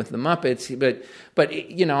stopping with the Muppets, but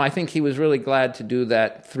I think he was really glad to do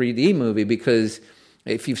that 3D movie, because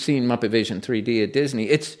if you've seen Muppet Vision 3D at Disney,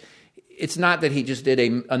 it's not that he just did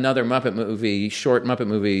another Muppet movie, short Muppet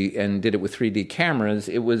movie, and did it with 3D cameras.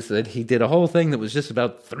 It was that he did a whole thing that was just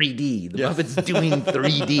about 3D. The Muppets doing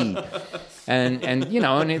 3D,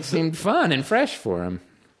 and it seemed fun and fresh for him.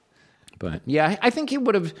 But yeah, I think he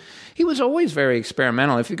was always very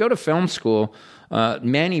experimental. If you go to film school,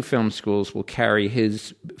 many film schools will carry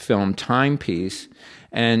his film Timepiece,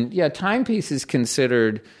 and Timepiece is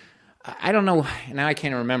considered. I don't know, now I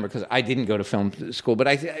can't remember because I didn't go to film school, but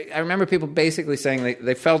I remember people basically saying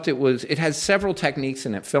they felt it has several techniques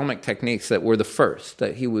in it, filmic techniques that were the first,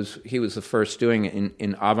 that he was the first doing it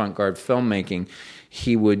in avant-garde filmmaking.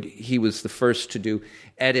 He was the first to do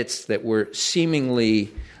edits that were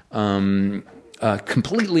seemingly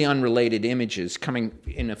completely unrelated images coming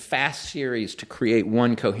in a fast series to create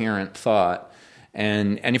one coherent thought.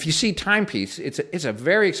 And if you see Timepiece, it's a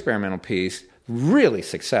very experimental piece, really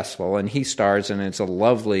successful, and he stars, and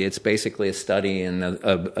it's basically a study and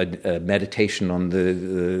a meditation on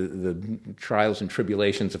the trials and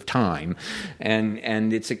tribulations of time,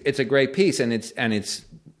 and it's a great piece, and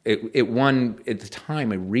it won at the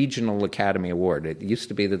time a regional Academy Award. It used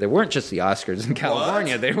to be that there weren't just the Oscars in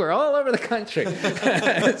California; they were all over the country.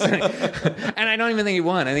 And I don't even think he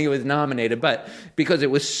won. I think he was nominated, but because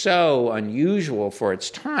it was so unusual for its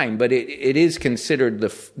time, but it is considered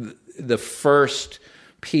the first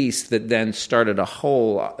piece that then started a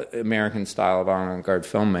whole American style of avant-garde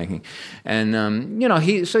filmmaking. And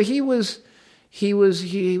he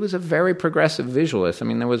was a very progressive visualist. I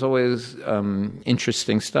mean, there was always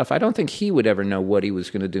interesting stuff. I don't think he would ever know what he was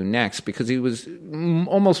going to do next, because he was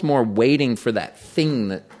almost more waiting for that thing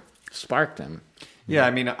that sparked him. Yeah,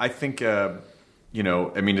 I mean, I think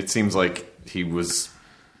it seems like he was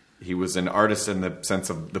an artist in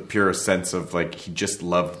the purest sense of, like, he just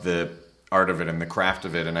loved the art of it and the craft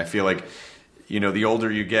of it. And I feel like, the older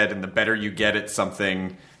you get and the better you get at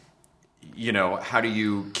something, how do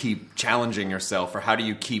you keep challenging yourself, or how do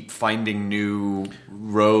you keep finding new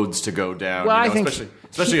roads to go down? Well, I think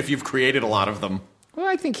especially if you've created a lot of them. Well,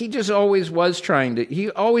 I think he just always was trying to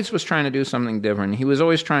do something different. He was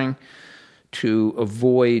always trying to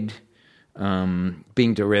avoid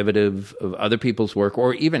being derivative of other people's work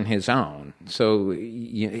or even his own. So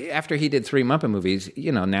after he did 3 Muppet movies,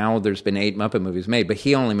 now there's been 8 Muppet movies made, but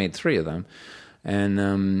he only made 3 of them.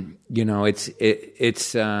 And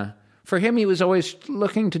it's for him, he was always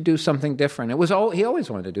looking to do something different. He always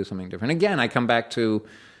wanted to do something different. Again, I come back to,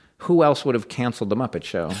 who else would have canceled the Muppet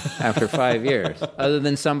Show after 5 years, other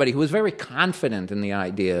than somebody who was very confident in the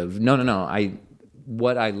idea of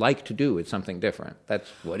what I like to do is something different. That's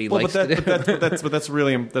what he likes to do. That's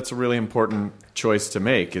a really important choice to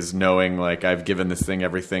make, is knowing, like, I've given this thing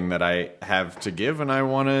everything that I have to give, and I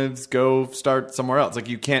want to go start somewhere else. Like,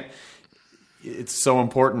 you can't. It's so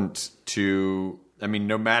important to. I mean,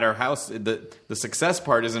 no matter how the success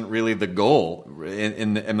part isn't really the goal,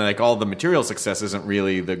 and like all the material success isn't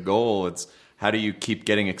really the goal. It's how do you keep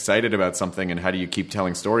getting excited about something, and how do you keep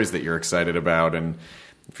telling stories that you're excited about. And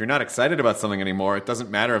if you're not excited about something anymore, it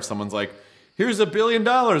doesn't matter if someone's like, "Here's $1 billion,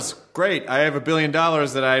 great! I have $1 billion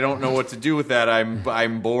that I don't know what to do with that.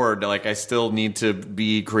 I'm bored. Like, I still need to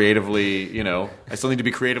be creatively, I still need to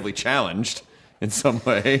be creatively challenged in some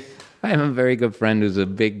way." I have a very good friend who's a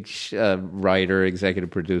big writer, executive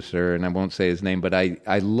producer, and I won't say his name, but I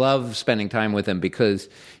love spending time with him because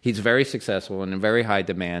he's very successful and in very high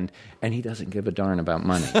demand, and he doesn't give a darn about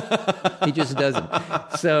money. He just doesn't.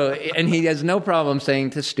 So, and he has no problem saying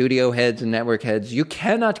to studio heads and network heads, "You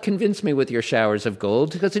cannot convince me with your showers of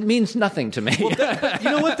gold because it means nothing to me." Well, you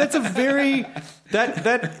know what? That's a very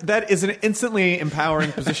that is an instantly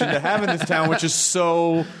empowering position to have in this town, which is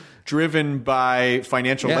so driven by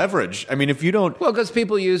financial leverage. I mean, if you don't... Well, because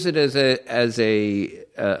people use it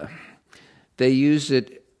they use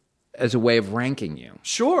it as a way of ranking you.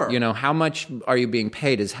 Sure. How much are you being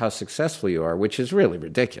paid is how successful you are, which is really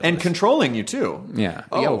ridiculous. And controlling you, too. Yeah.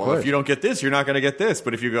 Well, if you don't get this, you're not going to get this.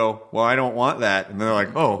 But if you go, "Well, I don't want that," and they're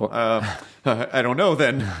like, I don't know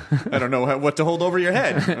then. I don't know what to hold over your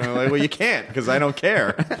head. And I'm like, well, you can't, because I don't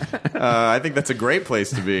care. I think that's a great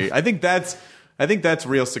place to be. I think that's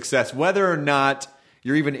real success, whether or not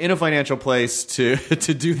you're even in a financial place to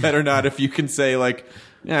do that or not. If you can say, like,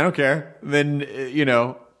 "Yeah, I don't care," then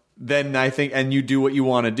then I think, and you do what you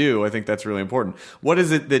want to do. I think that's really important.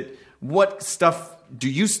 What stuff do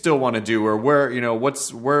you still want to do, or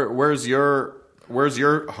where's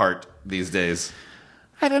your heart these days?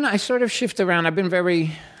 I don't know. I sort of shift around. I've been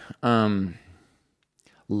very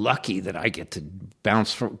lucky that I get to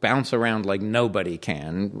bounce around like nobody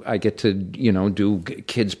can. I get to, do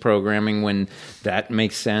kids programming when that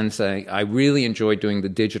makes sense. I really enjoy doing the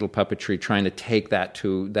digital puppetry, trying to take that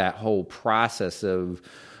to that whole process of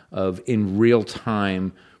in real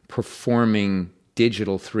time performing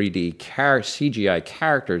digital 3D CGI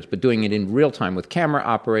characters, but doing it in real time with camera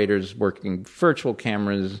operators, working virtual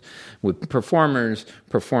cameras, with performers,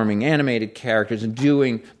 performing animated characters, and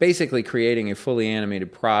basically creating a fully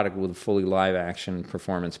animated product with a fully live action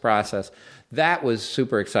performance process. That was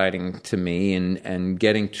super exciting to me, and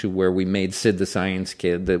getting to where we made Sid the Science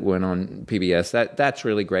Kid that went on PBS, that's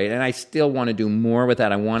really great. And I still want to do more with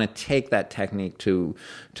that. I want to take that technique to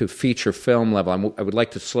feature film level. I would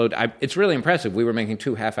like to slow down. It's really impressive. We were making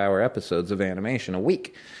 2 half-hour episodes of animation a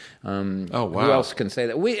week. Oh, wow. Who else can say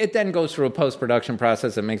that? It then goes through a post-production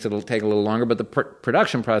process that makes it take a little longer, but the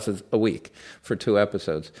production process, a week for 2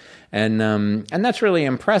 episodes. And that's really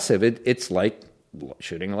impressive. It's like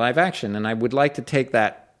shooting live action. And I would like to take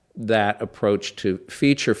that approach to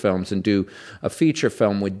feature films and do a feature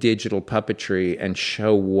film with digital puppetry and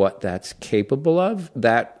show what that's capable of.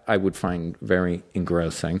 That I would find very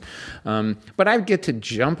engrossing. But I get to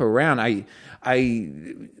jump around. I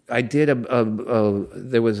did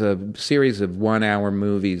there was a series of 1-hour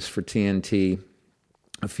movies for TNT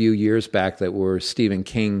a few years back that were Stephen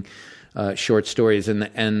King short stories,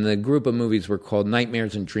 and the group of movies were called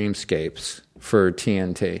Nightmares and Dreamscapes for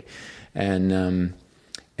TNT, and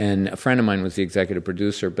a friend of mine was the executive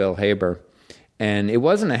producer, Bill Haber, and it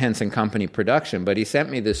wasn't a Henson Company production, but he sent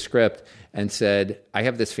me this script and said, I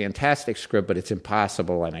have this fantastic script, but it's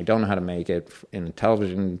impossible, and I don't know how to make it in a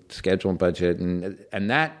television schedule and budget, and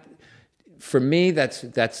that, for me, that's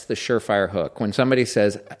the surefire hook. When somebody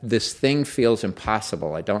says, this thing feels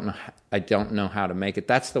impossible, I don't know how to make it,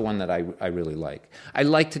 that's the one that I really like. I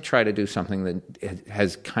like to try to do something that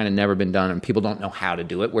has kind of never been done and people don't know how to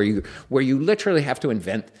do it, where you literally have to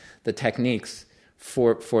invent the techniques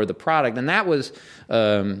for the product. And that was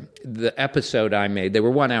the episode I made. They were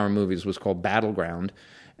 1-hour movies, was called Battleground.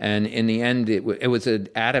 And in the end, it was an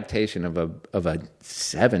adaptation of a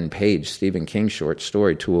 7-page Stephen King short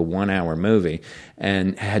story to a 1-hour movie,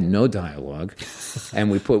 and had no dialogue. And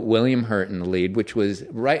we put William Hurt in the lead, which was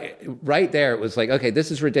right there. It was like, okay, this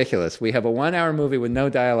is ridiculous. We have a 1-hour movie with no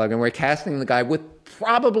dialogue, and we're casting the guy with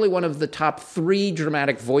probably one of the top 3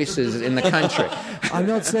 dramatic voices in the country. I'm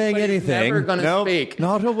not saying anything. Never going to speak.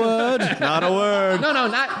 Not a word. Not a word. No,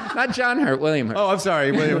 not John Hurt. William Hurt. Oh, I'm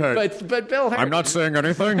sorry, William Hurt. but Bill Hurt. I'm not saying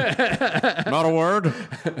anything. Not a word.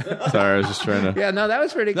 Sorry, I was just trying to. Yeah, no, that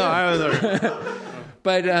was pretty good. No, I was.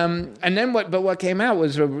 But and then what came out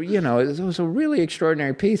was it was a really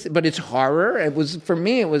extraordinary piece. But it's horror. It was, for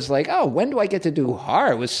me, it was like, oh, when do I get to do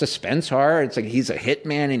horror? It was suspense horror. It's like he's a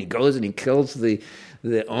hitman and he goes and he kills the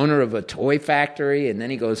owner of a toy factory, and then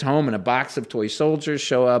he goes home and a box of toy soldiers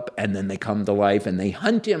show up, and then they come to life and they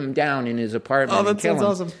hunt him down in his apartment. Oh, that sounds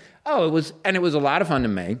awesome. Oh, it was a lot of fun to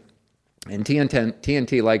make, and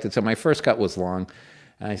TNT liked it. So my first cut was long.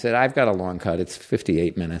 And I said, I've got a long cut. It's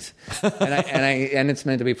 58 minutes, and it's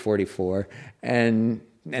meant to be 44. And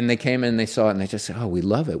they came in, and they saw it, and they just said, "Oh, we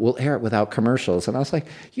love it. We'll air it without commercials." And I was like,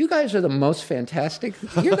 "You guys are the most fantastic.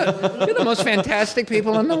 You're the most fantastic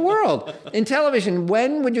people in the world in television.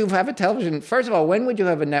 When would you have a television? First of all, when would you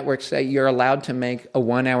have a network say you're allowed to make a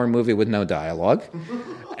 1-hour movie with no dialogue?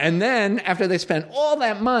 And then after they spent all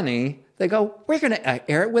that money, they go, we're going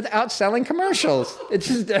to air it without selling commercials. It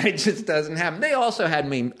just doesn't happen. They also had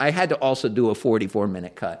me. I had to also do a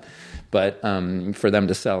 44-minute cut, but for them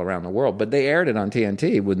to sell around the world. But they aired it on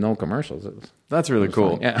TNT with no commercials. That's really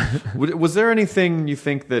cool. Fun. Yeah. Was there anything you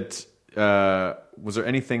think that? Was there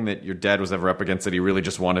anything that your dad was ever up against that he really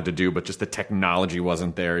just wanted to do, but just the technology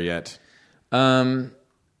wasn't there yet? Oh,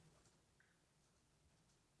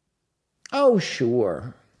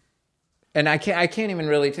 sure. And I can't even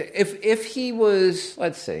really if he was,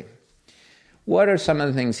 let's see, what are some of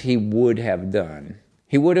the things he would have done?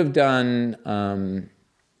 He would have done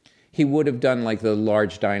like the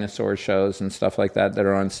large dinosaur shows and stuff like that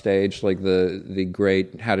are on stage, like the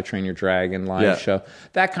great How to Train Your Dragon live show.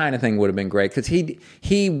 That kind of thing would have been great, because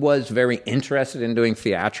he was very interested in doing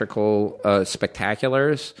theatrical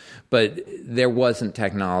spectaculars, but there wasn't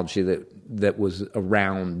technology that was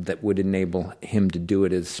around that would enable him to do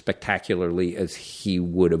it as spectacularly as he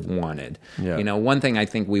would have wanted. Yeah. One thing I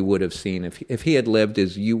think we would have seen if he had lived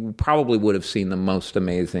is you probably would have seen the most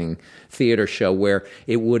amazing theater show where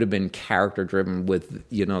it would have been character driven with,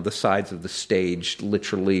 the sides of the stage,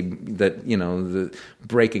 literally the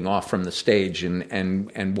breaking off from the stage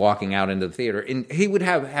and walking out into the theater. And he would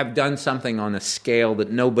have done something on a scale that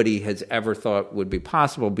nobody has ever thought would be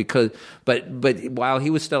possible, but while he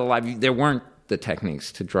was still alive, there weren't the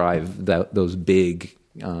techniques to drive those big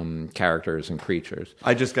characters and creatures.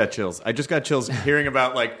 I just got chills. Hearing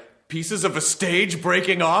about like pieces of a stage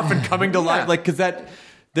breaking off and coming to life, like, because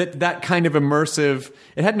that kind of immersive.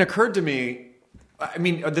 It hadn't occurred to me. I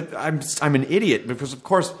mean, I'm an idiot, because of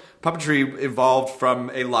course puppetry evolved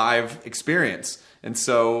from a live experience. And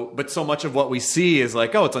so much of what we see is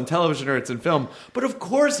like, oh, it's on television or it's in film. But of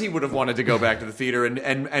course he would have wanted to go back to the theater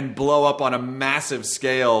and blow up on a massive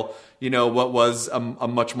scale, what was a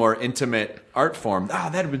much more intimate art form.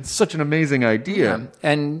 That'd have been such an amazing idea.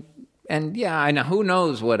 Yeah. And I know, who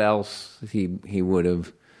knows what else he would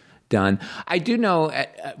have done. I do know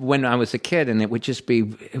when I was a kid, and it was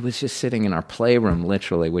just sitting in our playroom,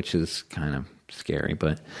 literally, which is kind of scary,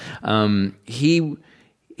 but he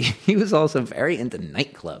was also very into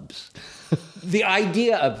nightclubs. The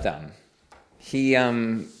idea of them.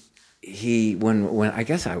 when I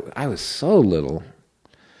guess I was so little,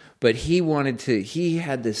 but he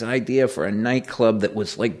had this idea for a nightclub that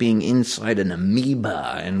was like being inside an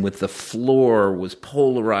amoeba, and with the floor was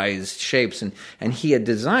polarized shapes, and he had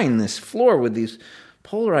designed this floor with these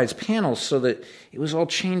polarized panels so that it was all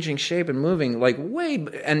changing shape and moving like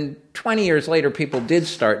and 20 years later people did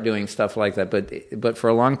start doing stuff like that, but for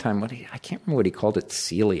a long time I can't remember what he called it,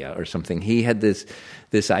 Celia or something. He had this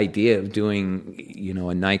idea of doing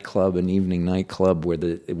a nightclub, an evening nightclub where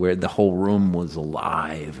the whole room was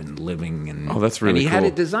alive and living, and that's really and he cool. had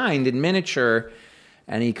it designed in miniature.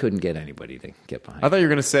 And he couldn't get anybody to get behind. I thought you were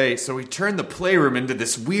going to say, so we turned the playroom into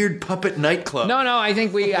this weird puppet nightclub. No, I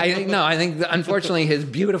think unfortunately his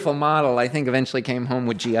beautiful model, I think, eventually came home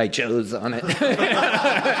with G.I. Joes on it.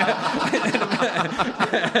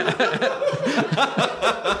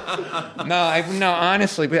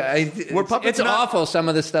 Honestly, it's awful. Some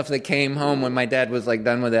of the stuff that came home when my dad was like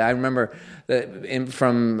done with it. I remember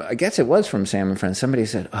I guess it was from Sam and Friends. Somebody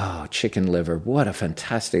said, "Oh, chicken liver! What a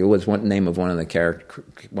fantastic!" It was one name of one of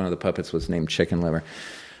the puppets was named Chicken Liver.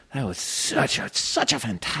 That was such a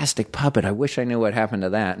fantastic puppet. I wish I knew what happened to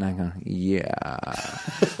that. And I go, yeah.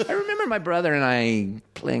 I remember my brother and I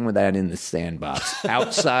playing with that in the sandbox,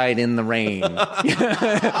 outside in the rain.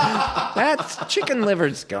 That's Chicken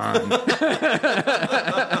Liver's gone.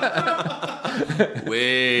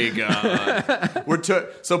 Way gone.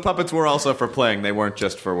 So puppets were also for playing. They weren't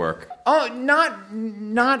just for work. Oh,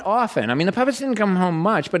 not often. I mean, the puppets didn't come home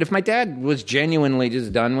much, but if my dad was genuinely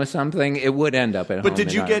just done with something, it would end up at home. But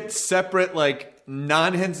did you get separate, like,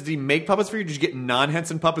 non-Henson? Did he make puppets for you? Did you get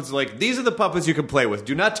non-Henson puppets? Like, these are the puppets you can play with.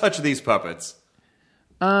 Do not touch these puppets.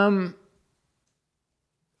 Well,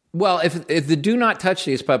 if the do not touch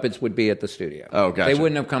these puppets would be at the studio. Oh, gotcha. They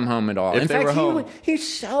wouldn't have come home at all. If In they fact, were home. He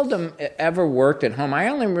seldom ever worked at home. I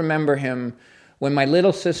only remember him when my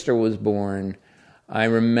little sister was born. I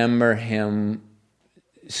remember him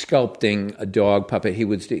sculpting a dog puppet. He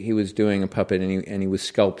was doing a puppet, and he was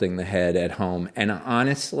sculpting the head at home. And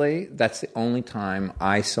honestly, that's the only time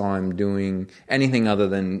I saw him doing anything other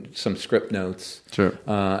than some script notes. Sure.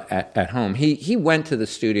 At home. He went to the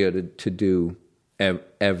studio to do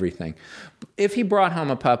everything. If he brought home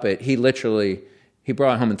a puppet, he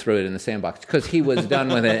brought it home and threw it in the sandbox because he was done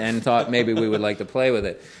with it and thought maybe we would like to play with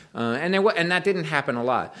it. And that didn't happen a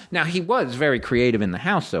lot. Now, he was very creative in the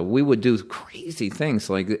house, though. We would do crazy things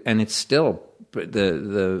and it's still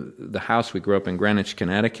the house we grew up in, Greenwich,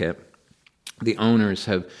 Connecticut. The owners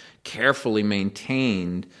have carefully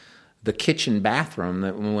maintained the kitchen bathroom.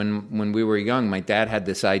 That when we were young, my dad had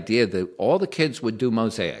this idea that all the kids would do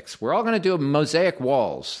mosaics. We're all going to do mosaic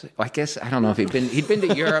walls. I guess, I don't know if he'd been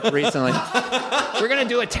to Europe recently. We're going to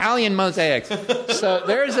do Italian mosaics. So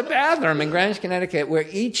there's a bathroom in Greenwich, Connecticut, where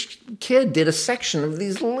each kid did a section of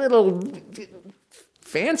these little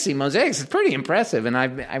fancy mosaics. It's pretty impressive. And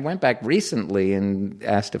I went back recently and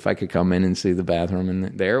asked if I could come in and see the bathroom, and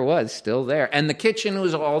there it was, still there. And the kitchen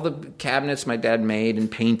was all the cabinets my dad made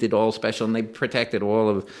and painted all special, and they protected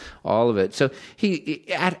all of it. So he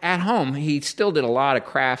at home he still did a lot of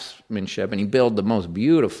craftsmanship, and he built the most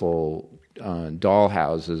beautiful doll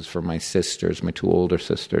houses for my sisters, my two older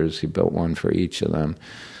sisters. He built one for each of them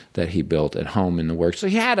that he built at home in the work. So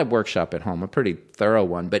he had a workshop at home, a pretty thorough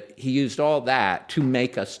one, but he used all that to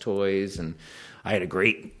make us toys. And I had a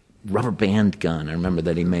great rubber band gun. I remember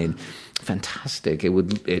that he made. Fantastic. It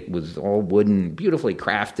was all wooden, beautifully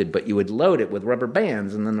crafted, but you would load it with rubber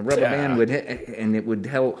bands, and then the rubber band would hit, and it would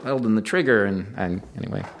held in the trigger. And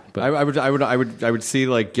anyway, but I would see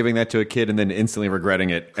like giving that to a kid and then instantly regretting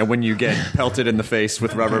it. And when you get pelted in the face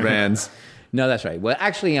with rubber bands. No, that's right. Well,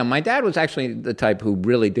 actually, my dad was actually the type who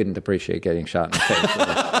really didn't appreciate getting shot in the face with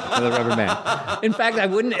a rubber band. In fact, it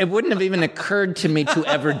wouldn't have even occurred to me to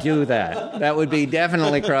ever do that. That would be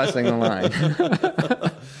definitely crossing the line.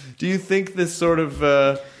 Do you think this sort of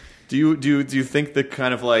do you think the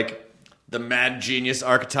kind of like the mad genius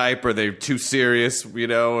archetype, are they too serious,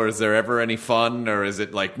 or is there ever any fun, or is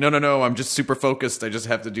it like no, I'm just super focused, I just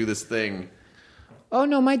have to do this thing? Oh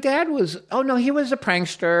no, my dad was. Oh no, he was a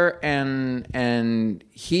prankster, and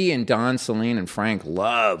he and Don, Celine, and Frank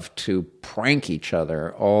loved to prank each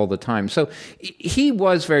other all the time. So he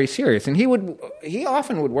was very serious, and he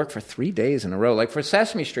often would work for 3 days in a row. Like for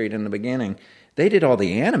Sesame Street in the beginning, they did all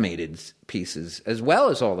the animated pieces as well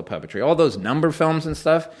as all the puppetry, all those number films and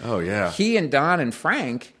stuff. Oh yeah, he and Don and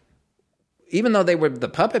Frank, even though they were the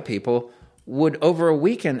puppet people, would, over a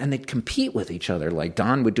weekend, and they'd compete with each other. Like,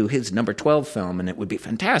 Don would do his number 12 film, and it would be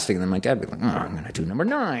fantastic. And then my dad would be like, I'm going to do number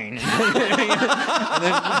 9.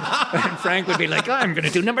 and Frank would be like, I'm going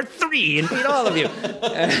to do number 3 and beat all of you.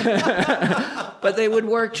 But they would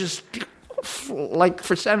work just like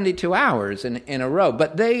for 72 hours in a row.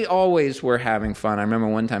 But they always were having fun. I remember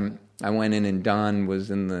one time I went in and Don was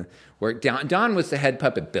in the work. Don was the head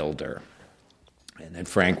puppet builder. And then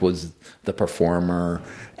Frank was the performer.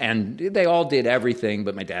 And they all did everything,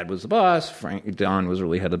 but my dad was the boss. Don was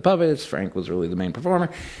really head of puppets. Frank was really the main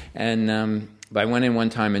performer. And but I went in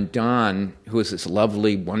one time, and Don, who was this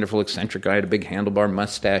lovely, wonderful, eccentric guy, had a big handlebar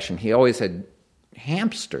mustache, and he always had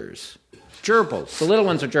hamsters. Gerbils. The little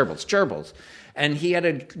ones are gerbils. And he had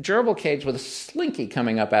a gerbil cage with a slinky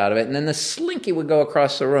coming up out of it, and then the slinky would go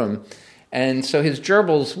across the room. And so his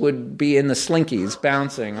gerbils would be in the slinkies,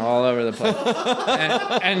 bouncing all over the place.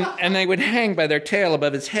 and they would hang by their tail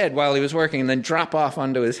above his head while he was working and then drop off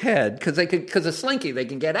onto his head. Because a slinky, they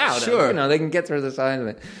can get out. Sure. They can get through the side of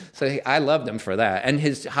it. So I loved him for that. And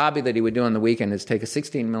his hobby that he would do on the weekend is take a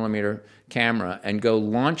 16-millimeter camera and go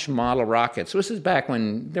launch model rockets. So this is back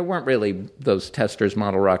when there weren't really those testers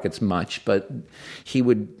model rockets much, but he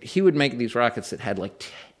would make these rockets that had like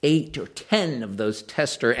 8 or 10 of those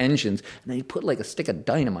tester engines, and then he'd put like a stick of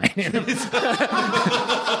dynamite in them.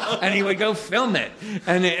 And he would go film it.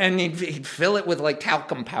 And he'd fill it with like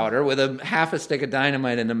talcum powder with half a stick of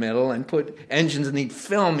dynamite in the middle and put engines, and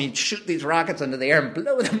he'd shoot these rockets into the air and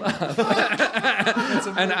blow them up.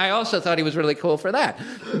 And I also thought he was really cool for that.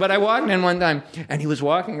 But I walked in one time, and he was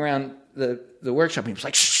walking around the workshop, and he was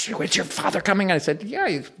like, "Shh, where's your father coming?" And I said, "Yeah,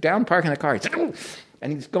 he's down parking the car." He said, "Oh,"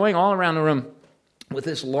 and he's going all around the room with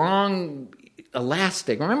this long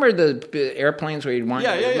elastic. Remember the airplanes where you'd want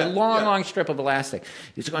a long strip of elastic?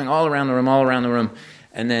 He's going all around the room.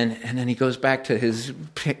 And then he goes back to his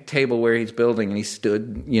table where he's building, and he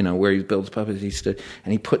stood, where he builds puppets, he stood,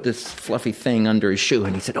 and he put this fluffy thing under his shoe,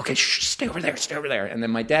 and he said, "Okay, shh, stay over there. And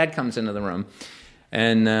then my dad comes into the room,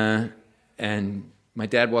 and my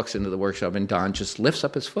dad walks into the workshop, and Don just lifts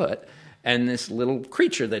up his foot, and this little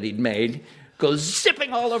creature that he'd made goes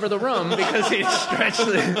zipping all over the room because he stretched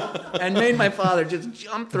and made my father just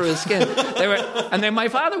jump through his skin. My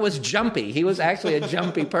father was jumpy. He was actually a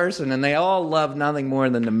jumpy person, and they all loved nothing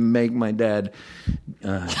more than to make my dad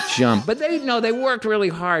jump. But they worked really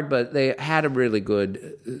hard, but they had a really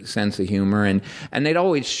good sense of humor, and they'd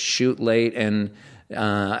always shoot late, and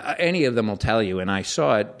any of them will tell you, and I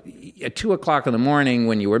saw it at 2 o'clock in the morning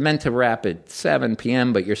when you were meant to wrap at 7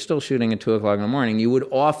 p.m., but you're still shooting at 2 o'clock in the morning. You would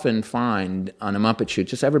often find on a Muppet shoot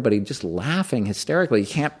just everybody just laughing hysterically. You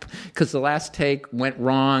can't, because the last take went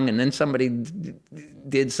wrong, and then somebody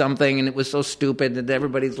did something, and it was so stupid that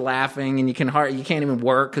everybody's laughing, and you can't even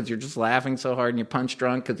work because you're just laughing so hard, and you're punch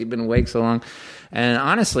drunk because you've been awake so long. And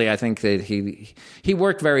honestly, I think that he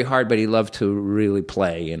worked very hard, but he loved to really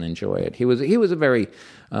play and enjoy it. He was a very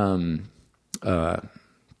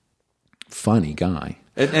funny guy.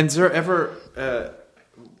 And is there ever? It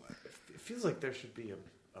feels like there should be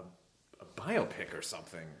a biopic or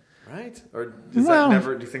something, right? Or does that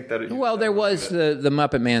never? Do you think that? Well, there was the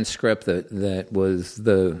Muppet Man script that was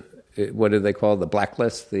the. What do they call the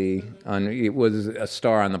blacklist? It was a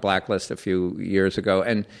star on the blacklist a few years ago,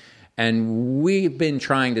 and we've been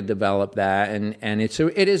trying to develop that, and it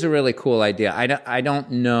is a really cool idea. I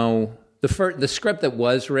don't know the script that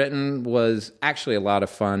was written was actually a lot of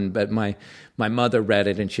fun, but my mother read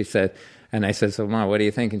it and she said. And I said, "So, Mom, what do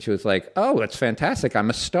you think?" And she was like, "Oh, it's fantastic. I'm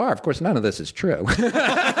a star." Of course, none of this is true. I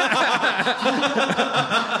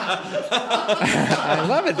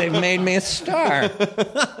love it. They've made me a star.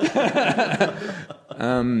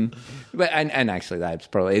 But actually, that's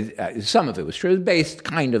probably some of it was true. It was based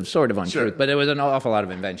kind of, sort of on truth, but there was an awful lot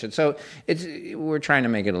of invention. So we're trying to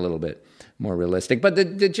make it a little bit more realistic. But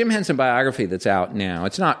the Jim Henson biography that's out now,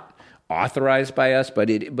 it's not authorized by us, but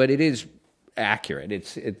it is accurate.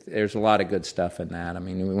 There's a lot of good stuff in that. I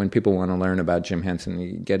mean, when people want to learn about Jim Henson,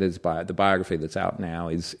 you get the biography that's out now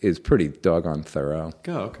is pretty doggone thorough.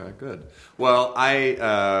 Oh, okay, good. Well,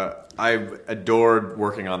 I adored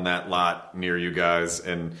working on that lot near you guys,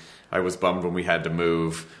 and I was bummed when we had to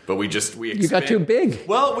move, but we expanded. You got too big.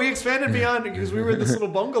 Well, we expanded beyond because we were in this little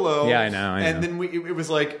bungalow. Yeah, I know. And then it was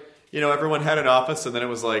like, everyone had an office, and then it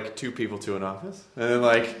was like 2 people to an office, and then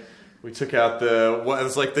like. We took out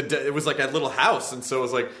it was like a little house, and so it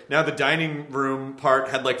was like now the dining room part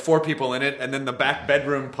had like 4 people in it, and then the back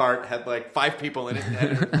bedroom part had like 5 people in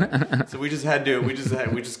it. So we just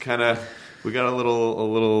kind of We got a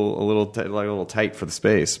little tight for the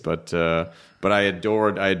space, but I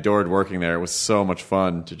adored working there. It was so much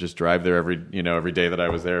fun to just drive there every day that I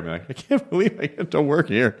was there. And be like, I can't believe I get to work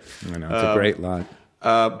here. I know, it's a great lot.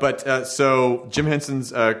 So Jim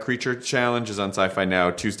Henson's Creature Challenge is on SyFy now,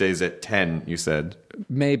 Tuesdays at 10, you said.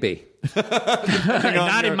 Maybe.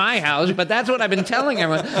 Not in my house, but that's what I've been telling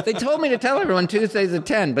everyone. They told me to tell everyone Tuesdays at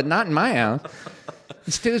 10, but not in my house.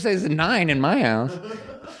 It's Tuesdays at 9 in my house.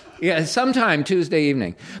 Yeah, sometime Tuesday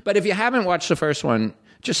evening. But if you haven't watched the first one,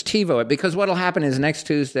 just TiVo it, because what'll happen is next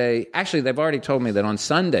Tuesday, actually they've already told me that on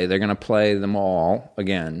Sunday they're going to play them all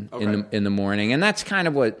again in the morning. And that's kind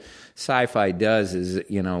of what SyFy does is,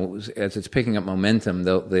 as it's picking up momentum,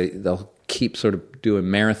 they'll keep sort of doing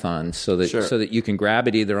marathons so that you can grab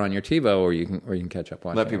it either on your TiVo or you can catch up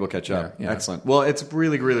on it. Let people catch up. Yeah. Excellent. Well, it's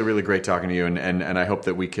really, really, really great talking to you, and I hope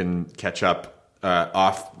that we can catch up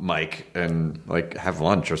off mic and like have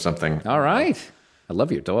lunch or something. All right. I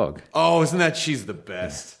love your dog. Oh, she's the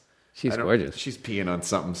best. She's gorgeous. She's peeing on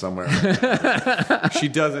something somewhere. She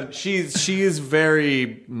doesn't. She's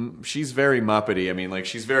very Muppety. I mean, like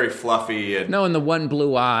she's very fluffy and and the one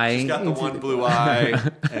blue eye. She's got the one blue eye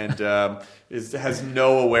and has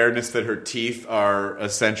no awareness that her teeth are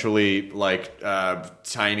essentially like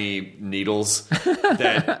tiny needles.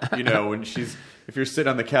 That when if you're sitting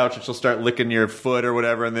on the couch and she'll start licking your foot or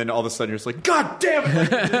whatever, and then all of a sudden you're just like, God damn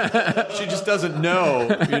it! She just doesn't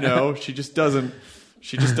know. She just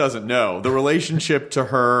doesn't know. The relationship to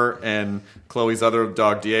her and Chloe's other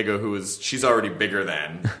dog, Diego, she's already bigger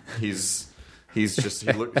than. He's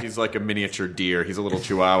like a miniature deer. He's a little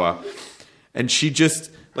chihuahua. And she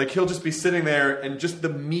just, he'll just be sitting there and just the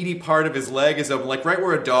meaty part of his leg is open, like right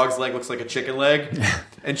where a dog's leg looks like a chicken leg.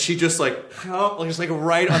 And she just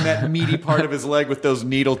right on that meaty part of his leg with those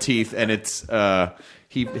needle teeth. And it's,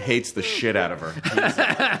 he hates the shit out of her.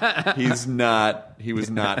 He was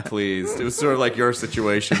not pleased. It was sort of like your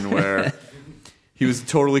situation where he was a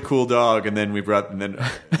totally cool dog, and then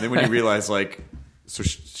then when you realize so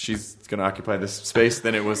she's going to occupy this space,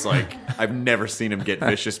 then it was like I've never seen him get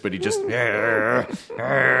vicious, but he just that's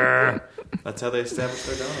how they establish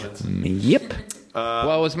their dominance. Yep.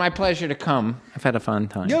 Well, it was my pleasure to come. I've had a fun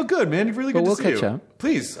time. Yo, good man. Really good to see you. We'll catch up.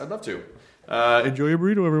 Please, I'd love to. Enjoy your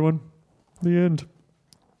burrito, everyone. The end.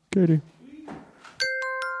 Katie.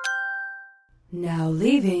 Now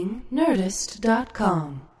leaving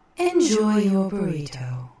Nerdist.com. Enjoy your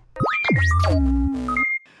burrito.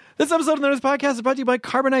 This episode of the Nerdist Podcast is brought to you by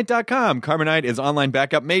Carbonite.com. Carbonite is online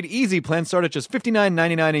backup made easy. Plans start at just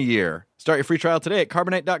 $59.99 a year. Start your free trial today at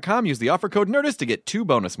Carbonite.com. Use the offer code NERDIST to get 2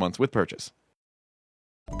 bonus months with purchase.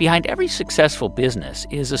 Behind every successful business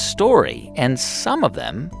is a story, and some of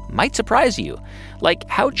them might surprise you. Like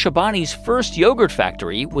how Chobani's first yogurt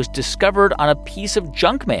factory was discovered on a piece of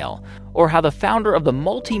junk mail, or how the founder of the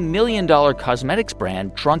multi-million-dollar cosmetics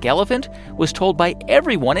brand Drunk Elephant was told by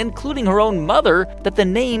everyone, including her own mother, that the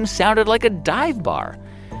name sounded like a dive bar.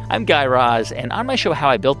 I'm Guy Raz, and on my show How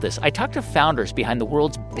I Built This, I talk to founders behind the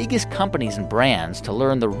world's biggest companies and brands to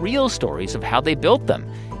learn the real stories of how they built them.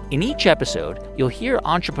 In each episode, you'll hear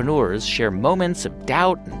entrepreneurs share moments of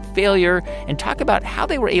doubt and failure and talk about how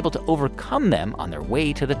they were able to overcome them on their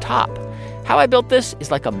way to the top. How I Built This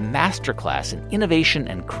is like a masterclass in innovation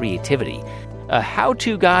and creativity, a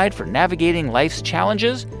how-to guide for navigating life's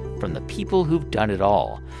challenges from the people who've done it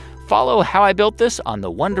all. Follow How I Built This on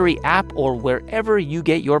the Wondery app or wherever you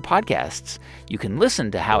get your podcasts. You can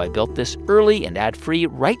listen to How I Built This early and ad-free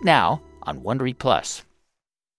right now on Wondery Plus.